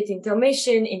can break it into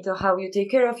mission, into how you take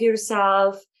care of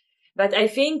yourself. But I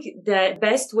think the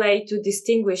best way to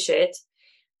distinguish it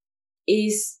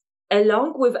is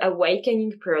along with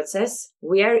awakening process,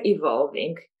 we are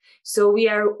evolving. So we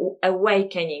are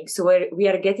awakening. So we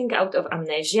are getting out of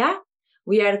amnesia.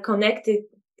 We are connected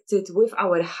with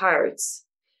our hearts.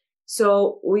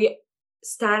 So we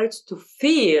start to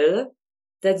feel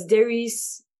that there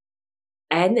is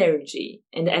energy,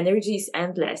 and energy is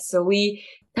endless. So we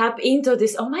tap into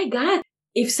this. Oh my God.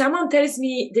 If someone tells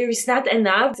me there is not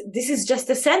enough, this is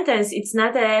just a sentence. It's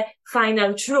not a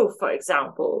final truth, for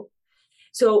example.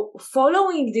 So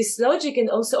following this logic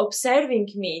and also observing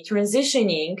me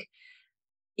transitioning,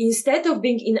 instead of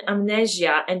being in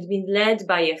amnesia and being led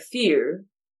by a fear,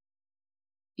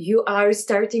 you are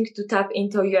starting to tap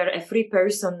into you are a free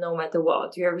person no matter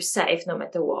what. You are safe no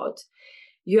matter what.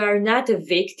 You are not a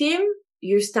victim.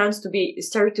 You start to be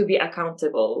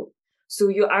accountable. So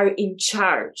you are in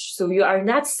charge. So you are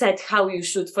not set how you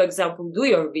should, for example, do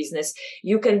your business.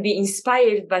 You can be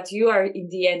inspired, but you are in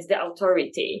the end the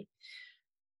authority.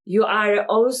 You are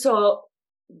also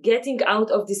getting out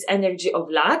of this energy of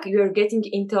lack. You are getting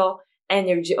into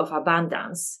energy of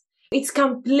abundance. It's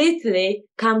completely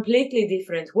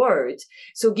different word.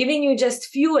 So giving you just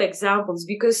few examples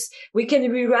because we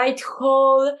can rewrite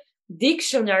whole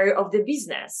dictionary of the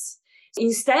business.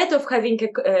 Instead of having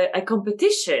a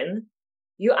competition,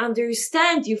 you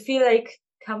understand, you feel like,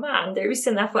 come on, there is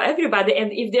enough for everybody.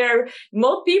 And if there are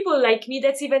more people like me,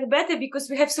 that's even better because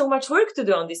we have so much work to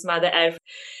do on this Mother Earth.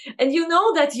 And you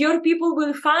know that your people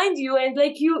will find you and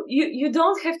like you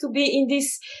don't have to be in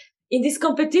this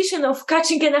competition of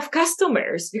catching enough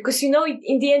customers because, you know,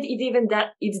 in the end, it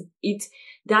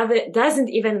doesn't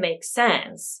even make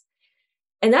sense.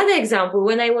 Another example,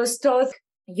 when I was taught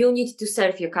you need to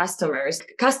serve your customers,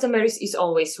 customers is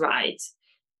always right.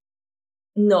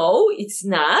 No, it's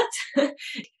not.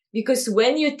 Because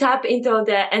when you tap into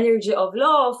the energy of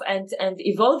love and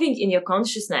evolving in your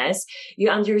consciousness, you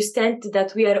understand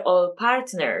that we are all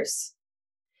partners.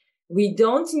 We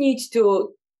don't need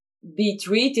to be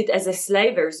treated as a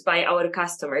slavers by our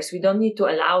customers. We don't need to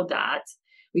allow that.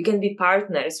 We can be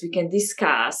partners. We can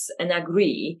discuss and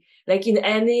agree, like in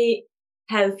any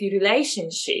healthy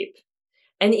relationship.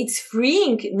 And it's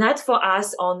freeing not for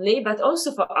us only, but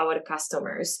also for our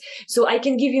customers. So I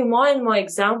can give you more and more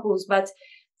examples, but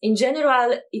in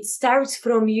general, it starts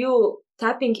from you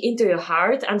tapping into your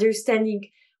heart, understanding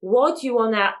what you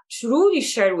want to truly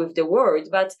share with the world.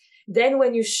 But then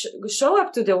when you show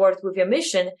up to the world with your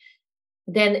mission,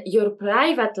 then your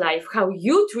private life, how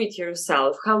you treat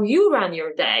yourself, how you run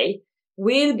your day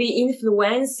will be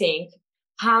influencing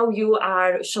how you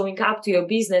are showing up to your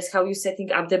business, how you're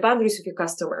setting up the boundaries with your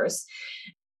customers.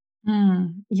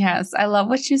 Yes, I love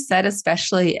what you said,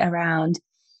 especially around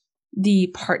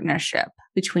the partnership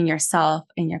between yourself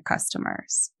and your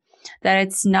customers. That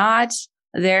it's not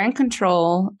they're in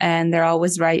control and they're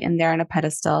always right and they're on a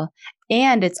pedestal.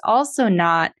 And it's also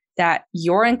not that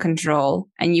you're in control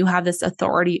and you have this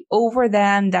authority over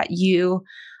them, that you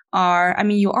are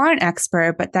an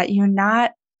expert, but that you're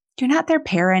not their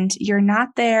parent. You're not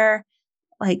their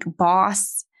like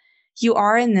boss. You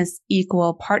are in this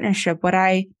equal partnership. What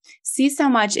I see so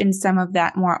much in some of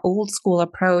that more old school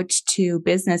approach to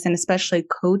business and especially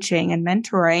coaching and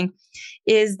mentoring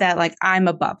is that like, I'm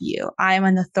above you. I'm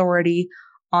an authority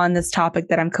on this topic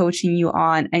that I'm coaching you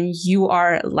on, and you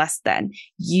are less than.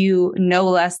 You know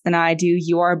less than I do.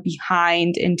 You are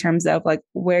behind in terms of like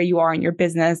where you are in your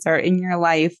business or in your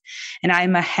life, and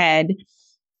I'm ahead.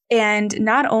 And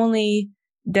not only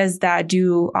does that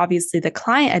do obviously the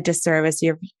client a disservice,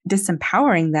 you're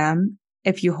disempowering them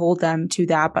if you hold them to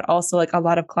that, but also like a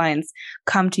lot of clients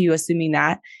come to you assuming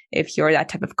that if you're that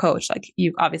type of coach, like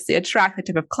you obviously attract the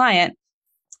type of client,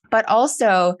 but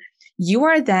also you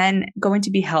are then going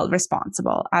to be held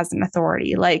responsible as an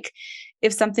authority. Like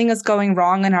if something is going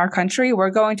wrong in our country, we're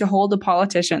going to hold the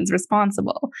politicians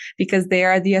responsible because they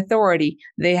are the authority.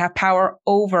 They have power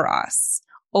over us,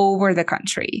 over the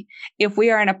country. If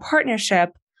we are in a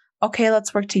partnership okay,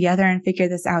 let's work together and figure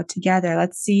this out together.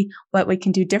 Let's see what we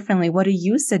can do differently. What do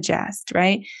you suggest?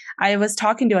 Right. I was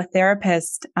talking to a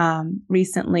therapist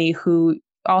recently who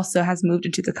also has moved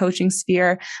into the coaching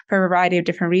sphere for a variety of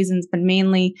different reasons, but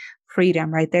mainly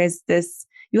freedom, right? There's this,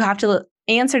 you have to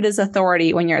answer to this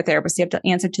authority when you're a therapist. You have to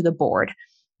answer to the board.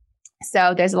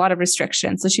 So there's a lot of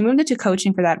restrictions. So she moved into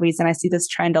coaching for that reason. I see this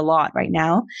trend a lot right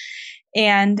now.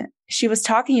 And she was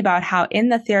talking about how in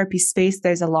the therapy space,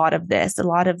 there's a lot of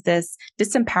this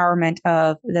disempowerment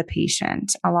of the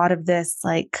patient, a lot of this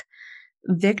like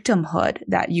victimhood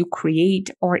that you create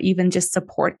or even just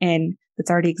support in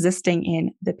that's already existing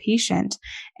in the patient,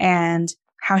 and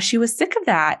how she was sick of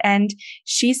that. And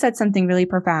she said something really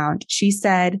profound. She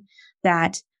said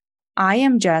that I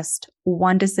am just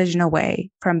one decision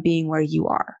away from being where you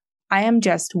are. I am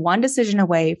just one decision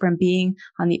away from being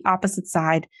on the opposite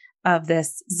side of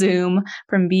this Zoom,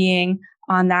 from being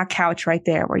on that couch right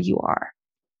there where you are.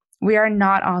 We are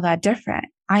not all that different.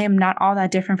 I am not all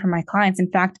that different from my clients.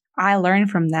 In fact, I learn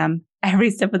from them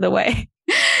every step of the way.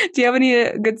 Do you have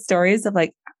any good stories of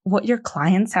like what your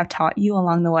clients have taught you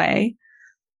along the way?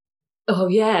 Oh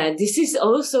yeah, this is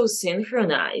also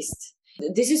synchronized.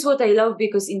 This is what I love,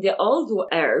 because in the old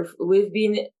earth, we've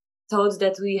been taught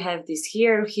that we have this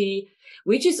hierarchy,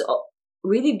 which is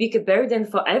really big burden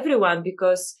for everyone,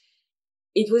 because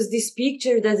it was this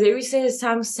picture that there is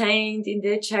some saint in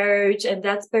the church and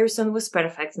that person was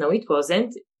perfect. No, it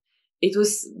wasn't. It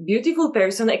was beautiful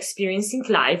person experiencing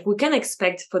life. We can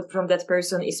expect from that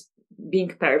person is being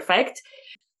perfect.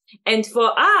 And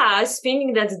for us,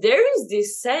 thinking that there is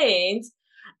this saint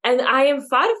and I am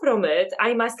far from it,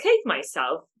 I must hate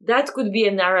myself. That could be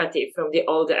a narrative from the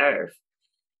old earth.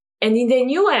 And in the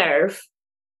new earth,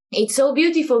 it's so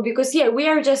beautiful because, we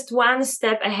are just one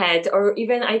step ahead, or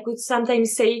even I could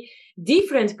sometimes say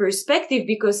different perspective,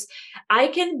 because I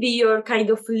can be your kind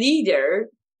of leader,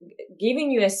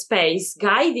 giving you a space,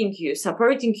 guiding you,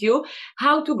 supporting you,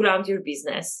 how to ground your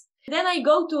business. Then I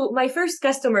go to my first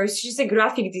customer. She's a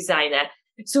graphic designer.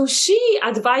 So she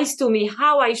advised to me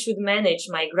how I should manage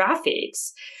my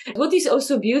graphics. What is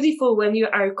also beautiful when you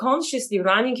are consciously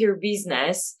running your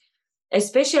business,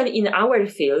 especially in our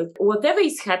field, whatever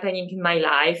is happening in my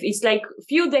life, it's like a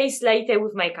few days later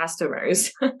with my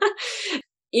customers.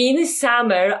 In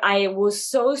summer, I was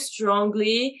so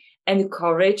strongly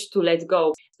encouraged to let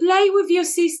go. Play with your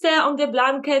sister on the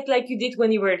blanket like you did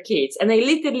when you were kids. And I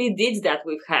literally did that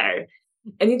with her.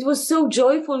 And it was so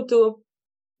joyful to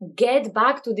get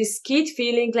back to this kid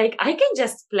feeling like I can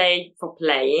just play for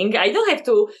playing. I don't have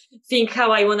to think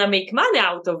how I want to make money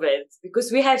out of it,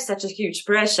 because we have such a huge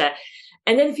pressure.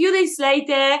 And then a few days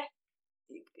later,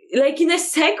 like in a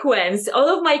sequence,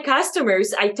 all of my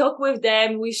customers, I talk with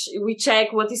them, we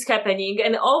check what is happening.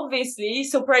 And obviously,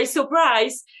 surprise,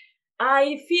 surprise,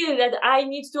 I feel that I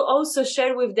need to also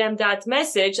share with them that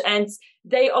message, and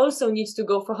they also need to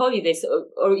go for holidays,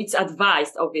 or it's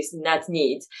advised, obviously, not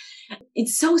need.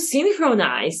 It's so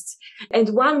synchronized. And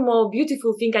one more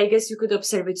beautiful thing, I guess you could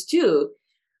observe it too,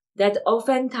 that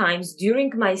oftentimes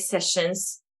during my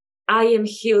sessions, I am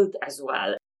healed as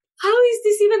well. How is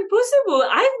this even possible?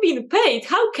 I've been paid.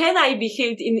 How can I be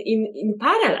healed in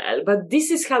parallel? But this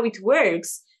is how it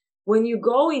works. When you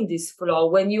go in this flow,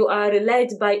 when you are led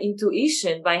by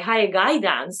intuition, by higher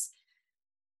guidance,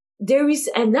 there is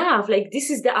enough. Like,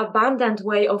 this is the abundant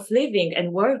way of living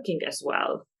and working as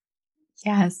well.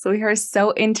 Yes, we are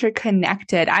so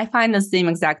interconnected. I find the same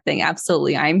exact thing.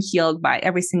 Absolutely. I'm healed by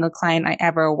every single client I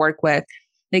ever work with.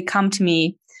 They come to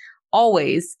me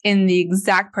always in the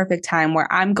exact perfect time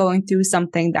where I'm going through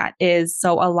something that is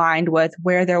so aligned with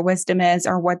where their wisdom is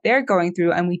or what they're going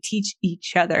through. And we teach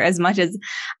each other as much as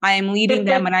I am leading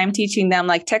them and I'm teaching them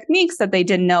like techniques that they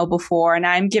didn't know before. And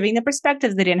I'm giving the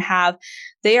perspectives they didn't have.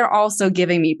 They are also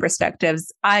giving me perspectives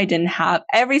I didn't have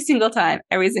every single time.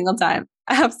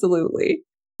 Absolutely.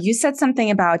 You said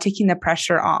something about taking the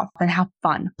pressure off and how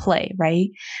fun play, right?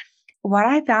 What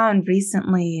I found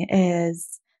recently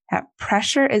is that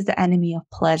pressure is the enemy of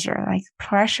pleasure. Like,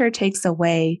 pressure takes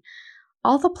away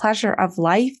all the pleasure of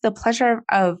life, the pleasure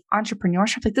of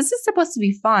entrepreneurship. Like, this is supposed to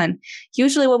be fun.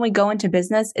 Usually when we go into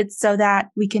business, it's so that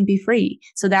we can be free,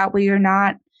 so that we are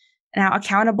not now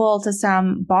accountable to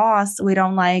some boss we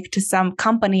don't like, to some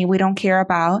company we don't care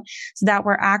about, so that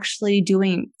we're actually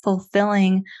doing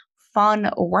fulfilling, fun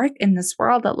work in this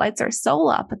world that lights our soul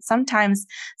up. But sometimes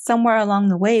somewhere along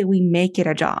the way, we make it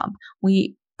a job.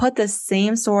 We put the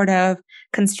same sort of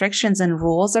constrictions and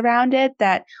rules around it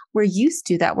that we're used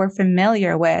to, that we're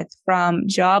familiar with from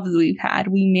jobs we've had.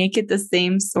 We make it the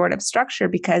same sort of structure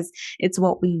because it's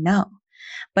what we know.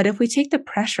 But if we take the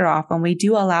pressure off and we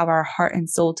do allow our heart and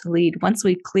soul to lead, once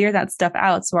we clear that stuff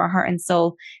out so our heart and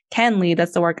soul can lead,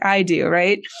 that's the work I do,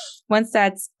 right? Once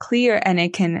that's clear and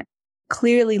it can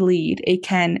clearly lead, it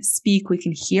can speak, we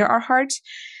can hear our heart,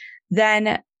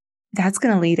 then that's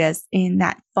going to lead us in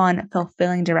that fun,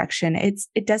 fulfilling direction.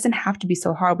 It doesn't have to be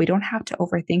so hard. We don't have to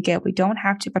overthink it. We don't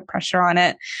have to put pressure on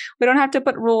it. We don't have to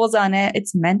put rules on it.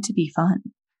 It's meant to be fun.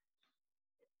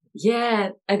 Yeah,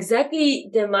 exactly.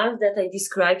 The month that I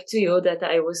described to you, that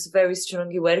I was very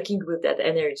strongly working with that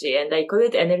energy, and I call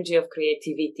it energy of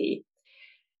creativity.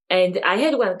 And I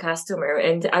had one customer,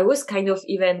 and I was kind of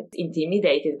even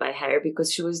intimidated by her because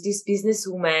she was this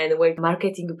businesswoman with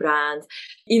marketing brand.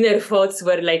 Inner thoughts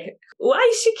were like,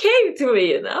 why she came to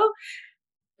me, you know?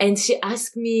 And she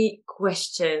asked me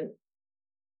question,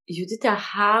 Judyta,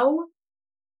 how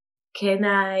can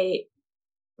I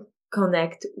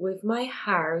connect with my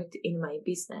heart in my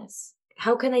business?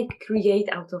 How can I create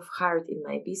out of heart in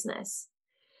my business?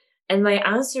 And my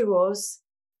answer was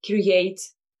create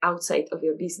outside of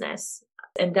your business.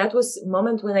 And that was a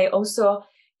moment when I also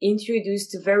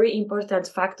introduced a very important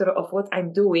factor of what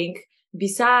I'm doing.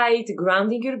 Besides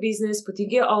grounding your business, putting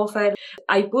your offer,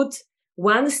 I put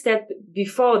one step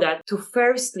before that to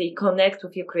firstly connect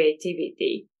with your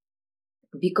creativity.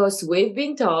 Because we've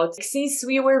been taught since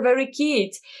we were very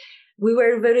kids, we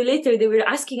were very little, they were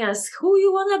asking us who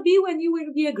you want to be when you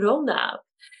will be a grown up.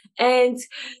 And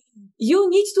you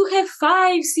need to have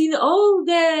 5s in all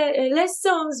the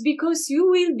lessons because you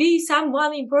will be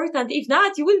someone important. If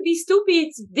not, you will be stupid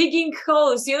digging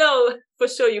holes, you know, for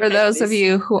sure. For those of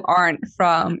you who aren't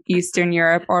from Eastern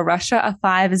Europe or Russia, a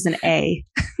 5 is an A.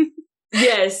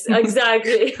 Yes,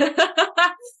 exactly.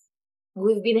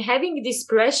 We've been having this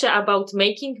pressure about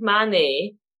making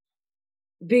money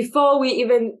before we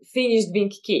even finished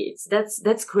being kids.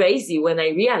 That's crazy when I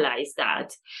realized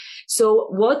that. So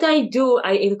what I do,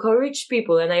 I encourage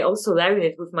people, and I also learn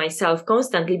it with myself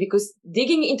constantly, because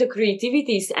digging into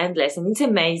creativity is endless and it's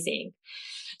amazing.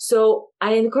 So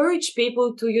I encourage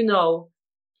people to, you know,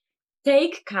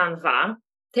 take Canva,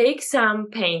 take some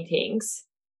paintings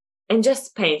and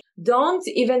just paint. Don't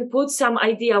even put some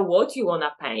idea what you want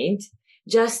to paint.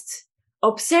 Just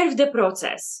observe the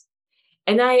process.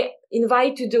 And I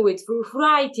invite to do it with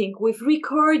writing, with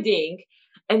recording.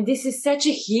 And this is such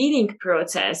a healing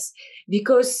process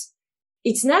because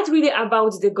it's not really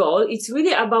about the goal. It's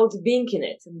really about being in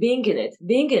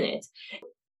it.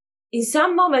 In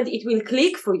some moment, it will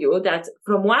click for you that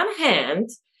from one hand,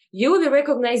 you will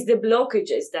recognize the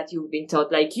blockages that you've been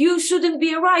taught. Like, you shouldn't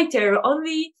be a writer.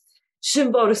 Only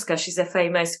Jaworska, she's a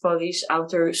famous Polish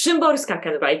author. Jaworska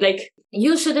can write. Like,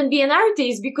 you shouldn't be an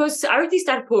artist because artists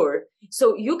are poor.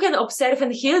 So you can observe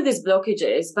and heal these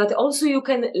blockages, but also you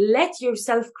can let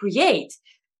yourself create.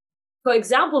 For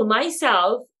example,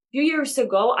 myself, a few years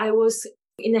ago, I was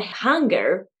in a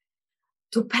hunger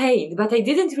to paint, but I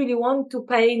didn't really want to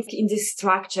paint in this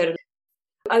structure.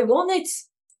 I wanted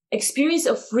experience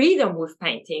of freedom with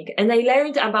painting. And I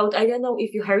learned about, I don't know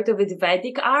if you heard of it,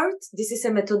 Vedic art. This is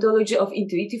a methodology of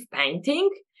intuitive painting.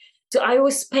 So I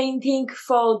was painting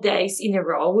 4 days in a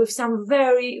row with some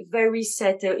very, very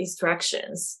subtle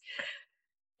instructions.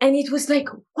 And it was like,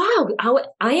 wow,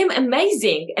 I am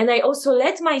amazing. And I also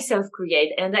let myself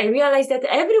create. And I realized that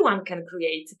everyone can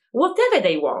create whatever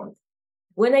they want.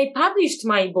 When I published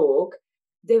my book,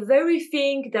 the very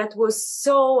thing that was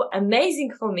so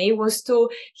amazing for me was to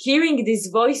hearing these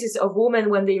voices of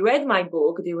women when they read my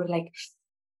book. They were like,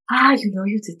 you know,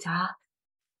 Judyta,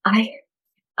 I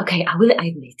will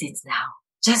admit it now,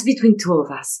 just between two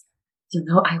of us. You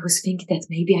know, I was thinking that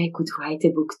maybe I could write a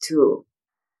book too.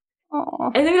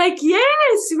 Aww. And they're like,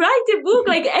 yes, write a book.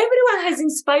 Like, everyone has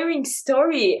inspiring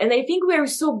story. And I think we are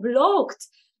so blocked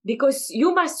because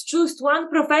you must choose one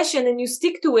profession and you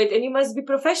stick to it and you must be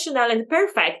professional and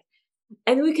perfect.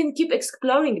 And we can keep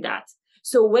exploring that.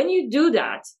 So when you do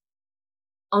that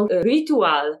on a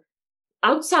ritual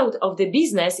outside of the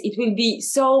business, it will be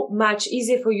so much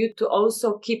easier for you to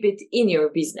also keep it in your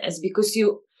business because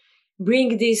you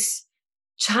bring this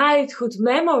childhood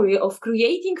memory of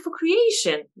creating for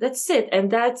creation. That's it. And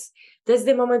that's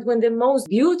the moment when the most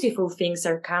beautiful things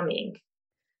are coming.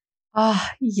 Oh,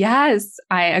 yes,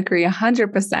 I agree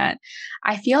 100%.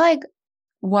 I feel like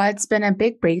what's been a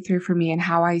big breakthrough for me and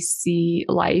how I see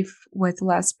life with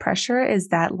less pressure is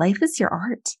that life is your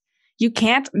art. you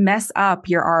can't mess up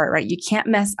your art, right? You can't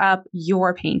mess up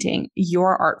your painting,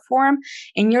 your art form,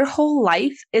 and your whole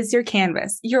life is your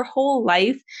canvas. Your whole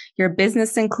life, your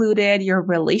business included, your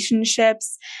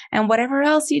relationships, and whatever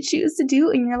else you choose to do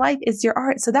in your life is your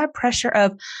art. So that pressure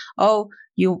of, oh,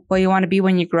 you want to be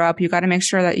when you grow up, you got to make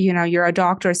sure that, you're a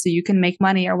doctor so you can make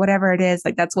money or whatever it is.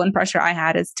 Like that's one pressure I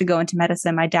had, is to go into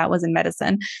medicine. My dad was in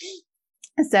medicine.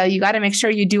 So you got to make sure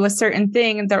you do a certain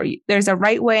thing, and there's a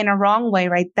right way and a wrong way,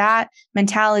 right? That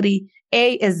mentality,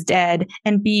 A, is dead,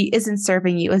 and B, isn't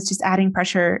serving you. It's just adding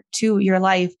pressure to your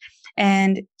life.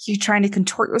 And you're trying to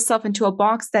contort yourself into a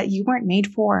box that you weren't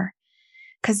made for,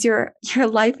 because your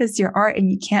life is your art and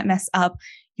you can't mess up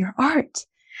your art.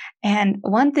 And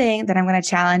one thing that I'm going to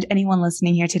challenge anyone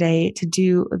listening here today to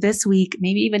do this week,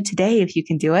 maybe even today, if you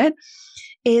can do it,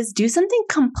 is do something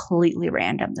completely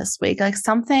random this week, like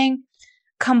something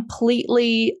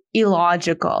completely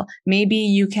illogical. Maybe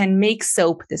you can make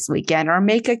soap this weekend, or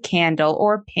make a candle,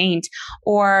 or paint,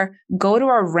 or go to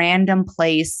a random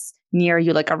place near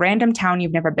you, like a random town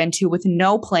you've never been to with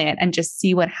no plan, and just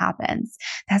see what happens.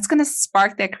 That's going to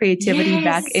spark that creativity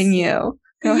back in you.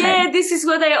 Go ahead. This is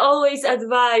what I always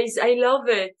advise. I love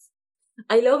it.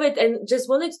 And just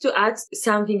wanted to add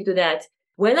something to that.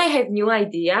 When I have new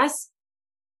ideas,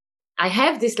 I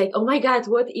have this like, oh my God,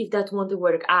 what if that won't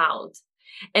work out?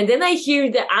 And then I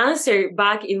hear the answer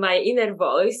back in my inner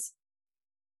voice.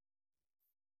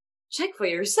 Check for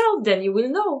yourself, then you will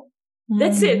know.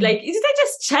 That's it. Like, it's not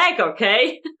just check,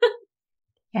 okay?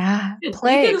 Yeah.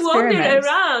 Play, you can wander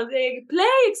around, like, play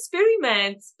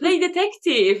experiments, play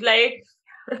detective, like.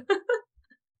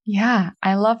 Yeah,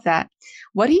 I love that.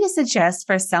 What do you suggest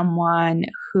for someone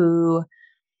who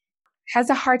has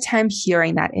a hard time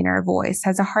hearing that inner voice,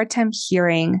 has a hard time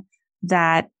hearing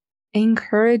that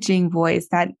encouraging voice,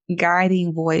 that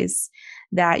guiding voice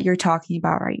that you're talking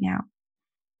about right now?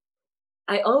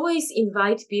 I always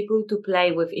invite people to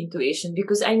play with intuition,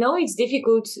 because I know it's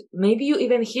difficult. Maybe you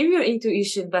even hear your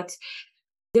intuition, but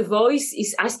the voice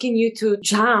is asking you to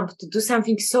jump, to do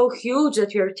something so huge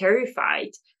that you're terrified.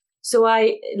 So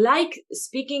I like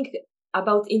speaking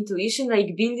about intuition,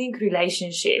 like building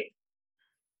relationship.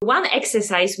 One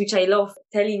exercise, which I love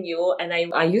telling you, and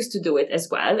I used to do it as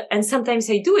well, and sometimes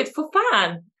I do it for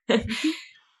fun.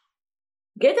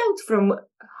 Get out from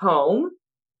home,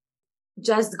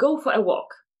 just go for a walk.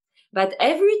 But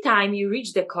every time you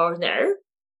reach the corner,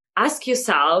 ask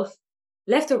yourself,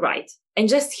 left or right, and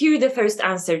just hear the first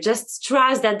answer. Just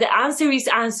trust that the answer is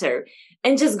answer,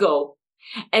 and just go.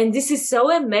 And this is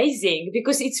so amazing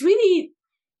because it's really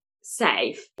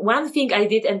safe. One thing I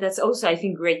did, and that's also, I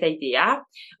think, great idea.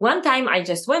 One time I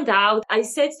just went out. I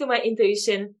said to my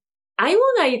intuition, I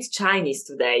want to eat Chinese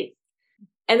today.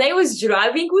 And I was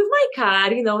driving with my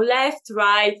car, left,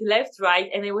 right.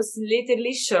 And I was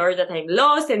literally sure that I'm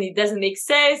lost and it doesn't make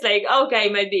sense. Like, okay,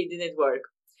 maybe it didn't work.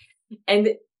 And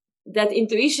that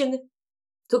intuition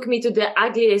took me to the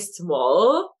ugliest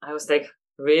mall. I was like,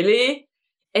 really?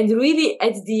 And really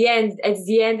at the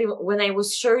end, when I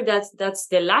was sure that that's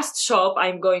the last shop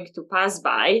I'm going to pass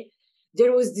by,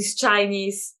 there was this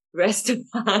Chinese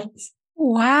restaurant.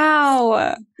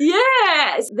 Wow.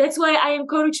 Yes. That's why I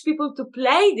encourage people to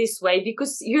play this way,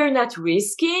 because you're not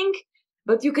risking,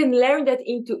 but you can learn that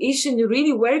intuition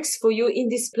really works for you in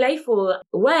this playful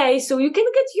way. So you can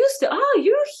get used to,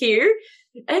 you're here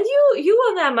and you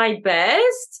want my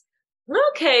best.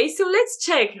 Okay, so let's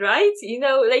check, right?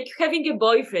 Like having a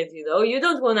boyfriend, you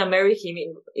don't want to marry him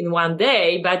in one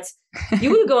day, but you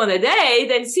will go on a date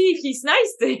and see if he's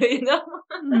nice to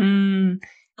you,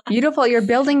 Beautiful. You're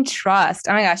building trust.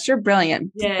 Oh my gosh, you're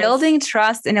brilliant. Yes. Building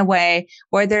trust in a way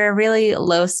where there are really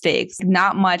low stakes.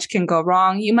 Not much can go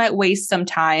wrong. You might waste some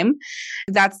time.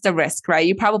 That's the risk, right?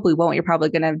 You probably won't. You're probably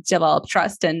going to develop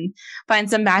trust and find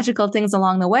some magical things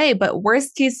along the way. But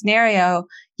worst case scenario,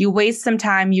 you waste some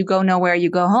time, you go nowhere,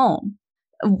 you go home.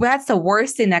 That's the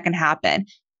worst thing that can happen.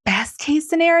 Best case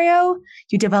scenario,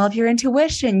 you develop your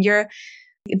intuition. Your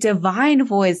divine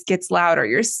voice gets louder.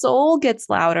 Your soul gets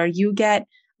louder. You get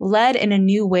led in a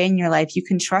new way in your life. You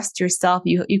can trust yourself.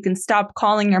 You can stop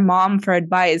calling your mom for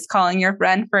advice, calling your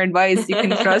friend for advice. You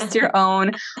can trust your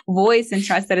own voice and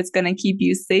trust that it's going to keep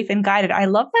you safe and guided. I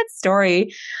love that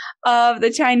story of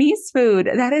the Chinese food.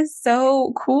 That is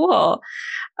so cool.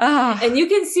 And you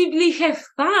can simply have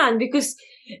fun because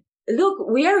look,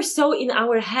 we are so in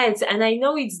our heads, and I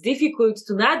know it's difficult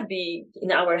to not be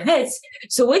in our heads.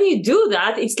 So when you do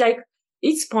that, it's like,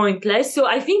 it's pointless. So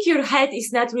I think your head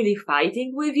is not really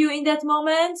fighting with you in that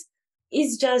moment.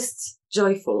 It's just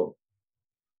joyful.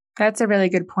 That's a really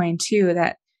good point too,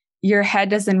 that your head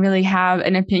doesn't really have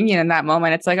an opinion in that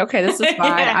moment. It's like, okay, this is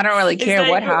fine. I don't really care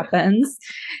what happens.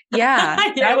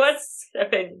 Yeah. Yeah, what's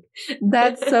happening?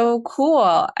 That's so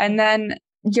cool. And then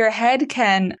your head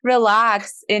can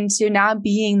relax into not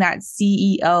being that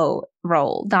CEO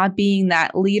role, not being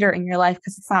that leader in your life,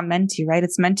 because it's not meant to, right?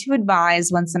 It's meant to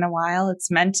advise once in a while.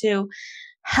 It's meant to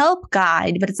help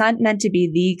guide, but it's not meant to be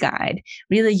the guide.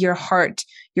 Really, your heart,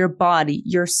 your body,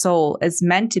 your soul is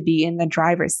meant to be in the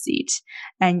driver's seat.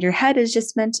 And your head is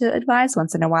just meant to advise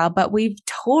once in a while. But we've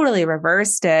totally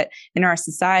reversed it in our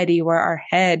society where our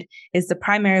head is the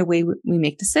primary way we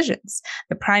make decisions,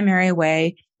 the primary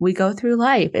way we go through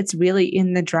life. It's really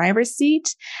in the driver's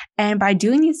seat. And by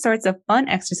doing these sorts of fun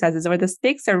exercises where the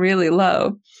stakes are really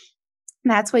low,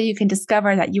 that's where you can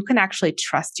discover that you can actually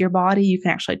trust your body. You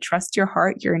can actually trust your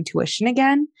heart, your intuition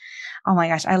again. Oh my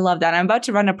gosh, I love that. I'm about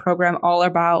to run a program all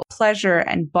about pleasure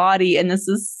and body. And this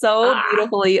is so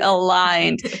beautifully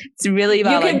aligned. It's really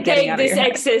about you can take this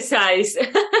exercise.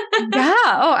 Yeah.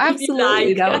 Oh,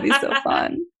 absolutely. That would be so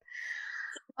fun.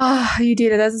 Oh,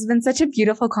 Judyta, this has been such a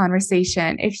beautiful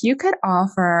conversation. If you could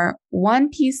offer one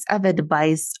piece of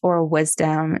advice or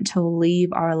wisdom to leave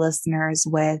our listeners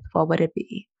with, what would it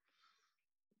be?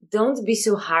 Don't be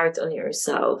so hard on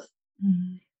yourself.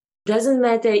 Mm-hmm. Doesn't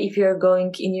matter if you're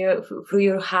going through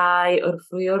your high or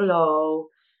through your low.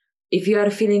 If you are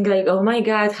feeling like, oh my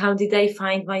God, how did I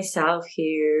find myself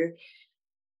here?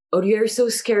 Or you're so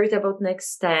scared about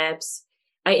next steps.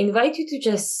 I invite you to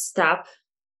just stop.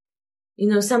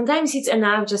 Sometimes it's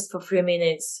enough just for 3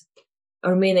 minutes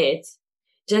or minute.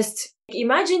 Just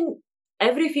imagine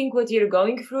everything what you're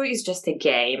going through is just a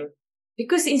game.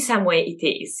 Because in some way it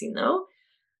is,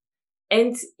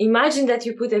 And imagine that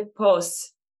you put a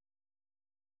pause.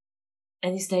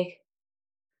 And it's like,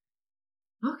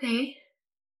 okay.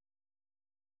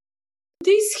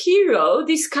 This hero,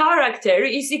 this character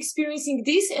is experiencing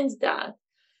this and that.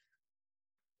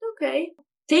 Okay.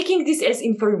 Taking this as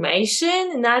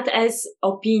information, not as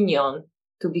opinion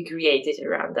to be created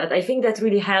around that. I think that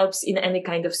really helps in any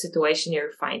kind of situation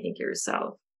you're finding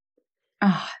yourself.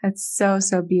 Oh, that's so,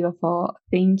 so beautiful.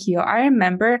 Thank you. I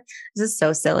remember, this is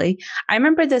so silly. I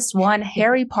remember this one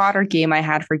Harry Potter game I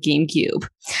had for GameCube.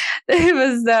 It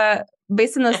was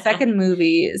based on the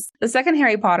second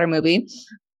Harry Potter movie.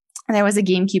 And there was a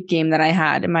GameCube game that I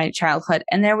had in my childhood.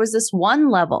 And there was this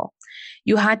one level.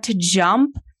 You had to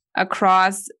jump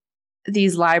across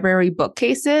these library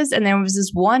bookcases. And there was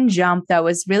this one jump that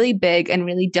was really big and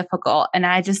really difficult. And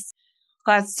I just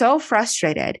got so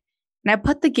frustrated. And I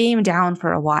put the game down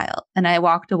for a while and I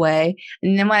walked away.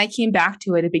 And then when I came back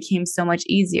to it, it became so much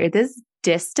easier. This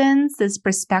distance, this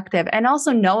perspective, and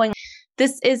also knowing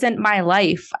this isn't my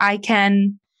life. I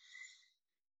can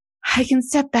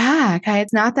step back.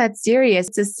 It's not that serious.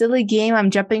 It's a silly game.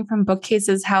 I'm jumping from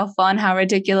bookcases. How fun, how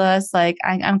ridiculous. Like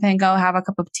I'm going to go have a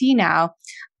cup of tea now.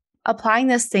 Applying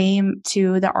the same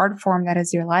to the art form that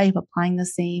is your life, applying the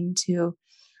same to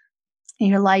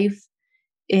your life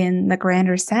in the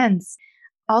grander sense.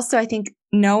 Also, I think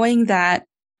knowing that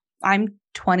I'm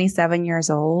 27 years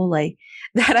old, like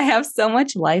that I have so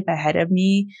much life ahead of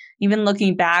me, even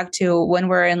looking back to when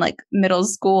we're in like middle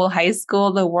school, high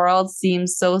school, the world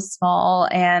seems so small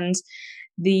and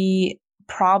the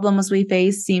problems we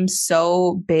face seem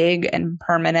so big and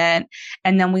permanent.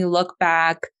 And then we look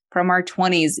back from our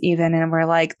 20s even, and we're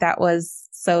like, that was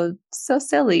so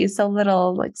silly, so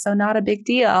little, like, so not a big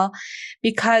deal,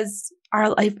 because our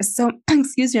life is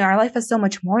our life is so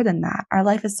much more than that. Our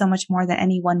life is so much more than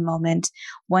any one moment,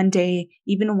 one day,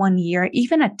 even 1 year,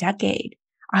 even a decade.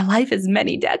 Our life is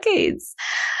many decades.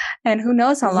 And who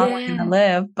knows how long we're going to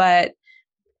live, but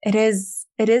it is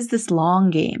this long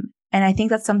game. And I think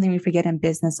that's something we forget in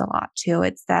business a lot too.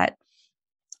 It's that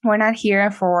we're not here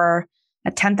for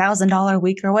a $10,000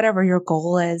 week or whatever your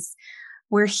goal is.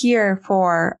 We're here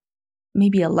for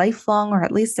maybe a lifelong or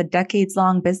at least a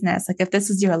decades-long business. Like if this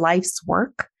is your life's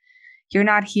work, you're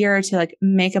not here to like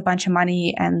make a bunch of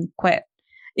money and quit.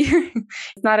 It's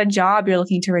not a job you're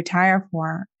looking to retire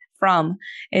from.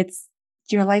 It's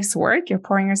your life's work you're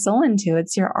pouring your soul into.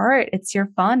 It's your art. It's your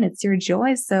fun. It's your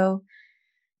joy. So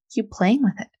keep playing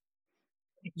with it.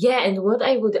 Yeah. And what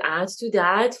I would add to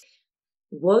that,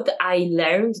 what I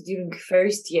learned during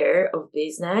first year of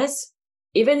business,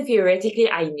 even theoretically,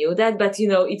 I knew that, but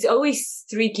it's always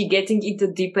tricky getting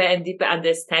into deeper and deeper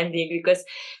understanding, because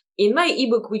in my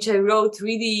ebook, which I wrote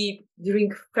really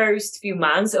during first few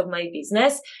months of my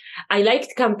business, I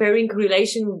liked comparing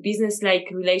relation with business like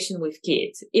relation with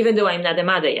kids, even though I'm not a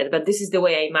mother yet, but this is the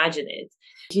way I imagine it.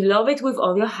 You love it with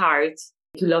all your heart.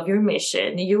 You love your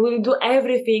mission. You will do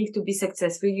everything to be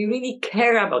successful. You really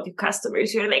care about your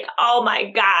customers. You're like, oh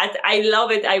my God, I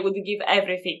love it. I would give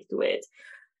everything to it.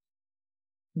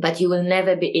 But you will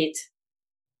never be it.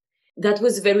 That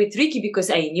was very tricky because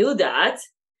I knew that.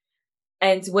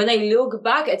 And when I look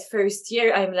back at first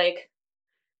year, I'm like,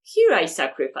 here I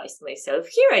sacrificed myself.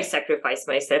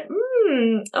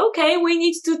 Okay, we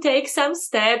need to take some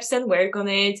steps and work on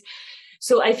it.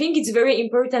 So I think it's very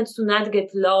important to not get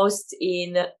lost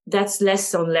in, that's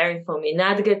lesson learned for me,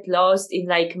 not get lost in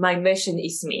like, my mission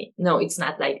is me. No, it's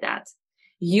not like that.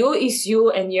 You is you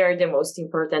and you're the most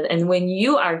important. And when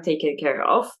you are taken care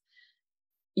of,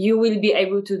 you will be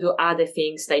able to do other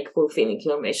things like fulfilling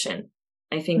your mission.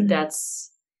 I think that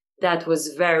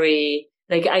was very,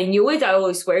 like, I knew it. I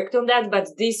always worked on that. But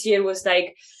this year was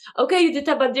like, okay,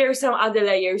 Judyta, but there are some other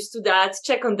layers to that.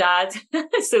 Check on that.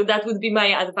 So that would be my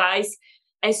advice,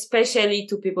 especially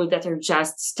to people that are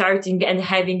just starting and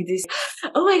having this,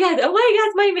 oh my God,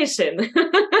 my mission.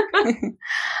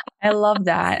 I love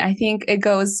that. I think it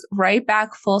goes right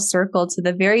back full circle to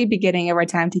the very beginning of our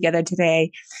time together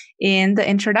today in the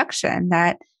introduction,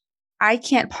 that I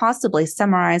can't possibly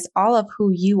summarize all of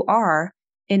who you are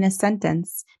in a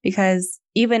sentence, because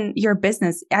even your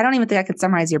business, I don't even think I could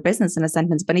summarize your business in a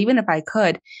sentence, but even if I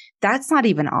could, that's not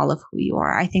even all of who you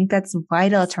are. I think that's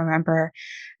vital to remember.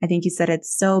 I think you said it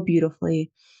so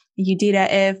beautifully. Judyta,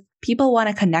 if people want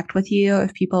to connect with you,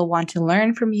 if people want to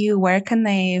learn from you, where can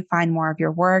they find more of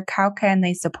your work? How can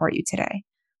they support you today?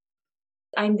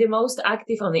 I'm the most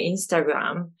active on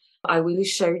Instagram. I will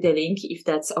share the link if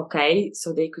that's okay,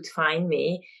 so they could find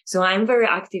me. So I'm very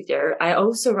active there. I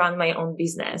also run my own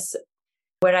business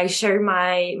where I share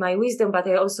my wisdom, but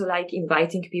I also like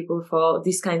inviting people for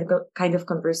this kind of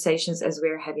conversations as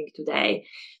we're having today.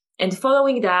 And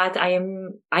following that, I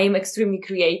am extremely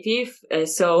creative.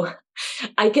 So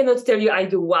I cannot tell you I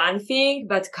do one thing,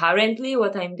 but currently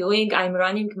what I'm doing, I'm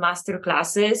running master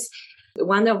classes.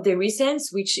 One of the recent,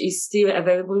 which is still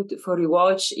available for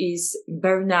rewatch, is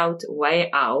Burnout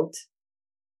Way Out.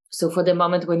 So for the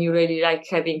moment when you really like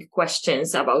having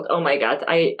questions about, oh my God,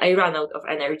 I run out of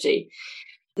energy.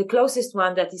 The closest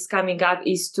one that is coming up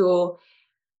is to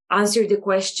answer the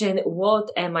question,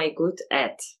 what am I good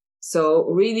at? So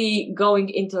really going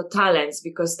into talents,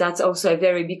 because that's also a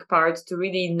very big part, to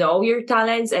really know your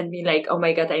talents and be like, oh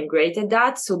my God, I'm great at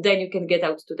that. So then you can get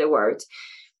out to the world.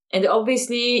 And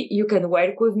obviously you can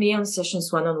work with me on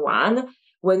sessions one-on-one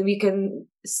when we can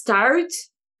start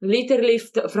literally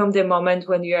from the moment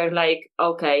when you are like,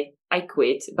 okay, I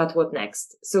quit, but what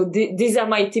next? So these are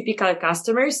my typical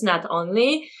customers, not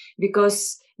only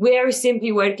because we are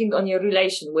simply working on your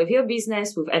relation with your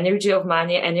business, with energy of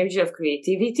money, energy of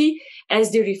creativity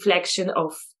as the reflection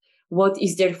of what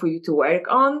is there for you to work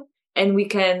on. And we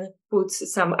can put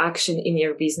some action in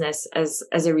your business as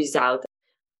a result.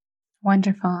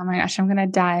 Wonderful. Oh my gosh, I'm going to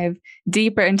dive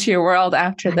deeper into your world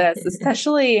after this,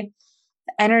 especially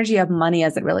the energy of money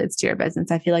as it relates to your business.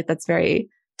 I feel like that's very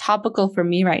topical for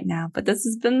me right now, but this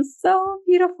has been so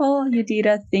beautiful.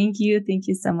 Judyta, thank you. Thank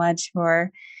you so much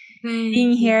for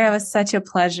being here. It was such a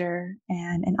pleasure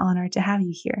and an honor to have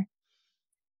you here.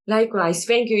 Likewise.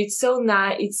 Thank you. It's so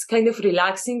nice. It's kind of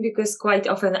relaxing because quite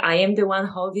often I am the one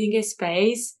holding a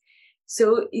space.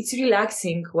 So it's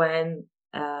relaxing when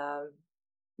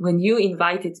you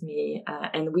invited me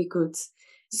and we could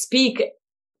speak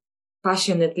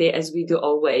passionately as we do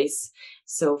always.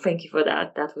 So thank you for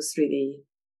that. That was really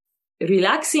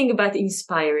relaxing, but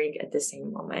inspiring at the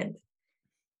same moment.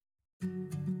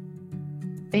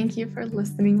 Thank you for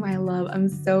listening, my love. I'm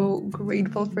so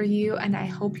grateful for you, and I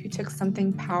hope you took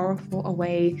something powerful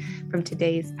away from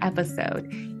today's episode.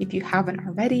 If you haven't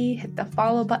already, hit the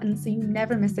follow button so you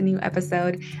never miss a new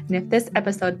episode. And if this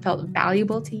episode felt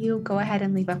valuable to you, go ahead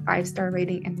and leave a 5-star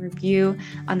rating and review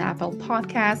on Apple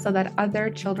Podcasts so that other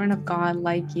children of God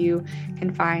like you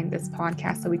can find this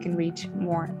podcast so we can reach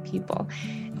more people.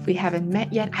 If we haven't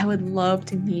met yet, I would love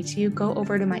to meet you. Go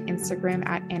over to my Instagram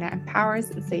at Anna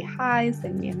Empowers and say hi,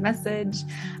 send me a message.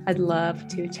 I'd love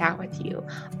to chat with you.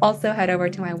 Also, head over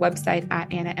to my website at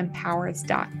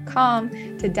annaempowers.com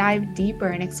to dive deeper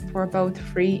and explore both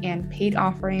free and paid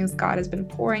offerings God has been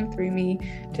pouring through me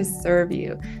to serve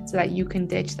you so that you can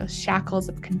ditch those shackles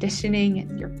of conditioning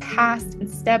in your past and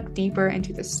step deeper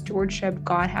into the stewardship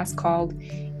God has called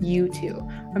you to.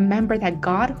 Remember that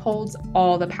God holds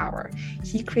all the power.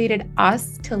 He created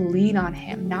us to lean on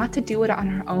Him, not to do it on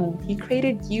our own. He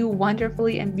created you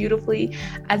wonderfully and beautifully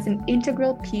as an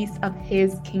integral piece of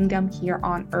His kingdom here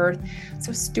on earth.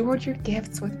 So steward your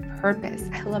gifts with purpose.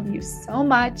 I love you so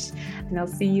much, and I'll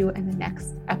see you in the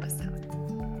next episode.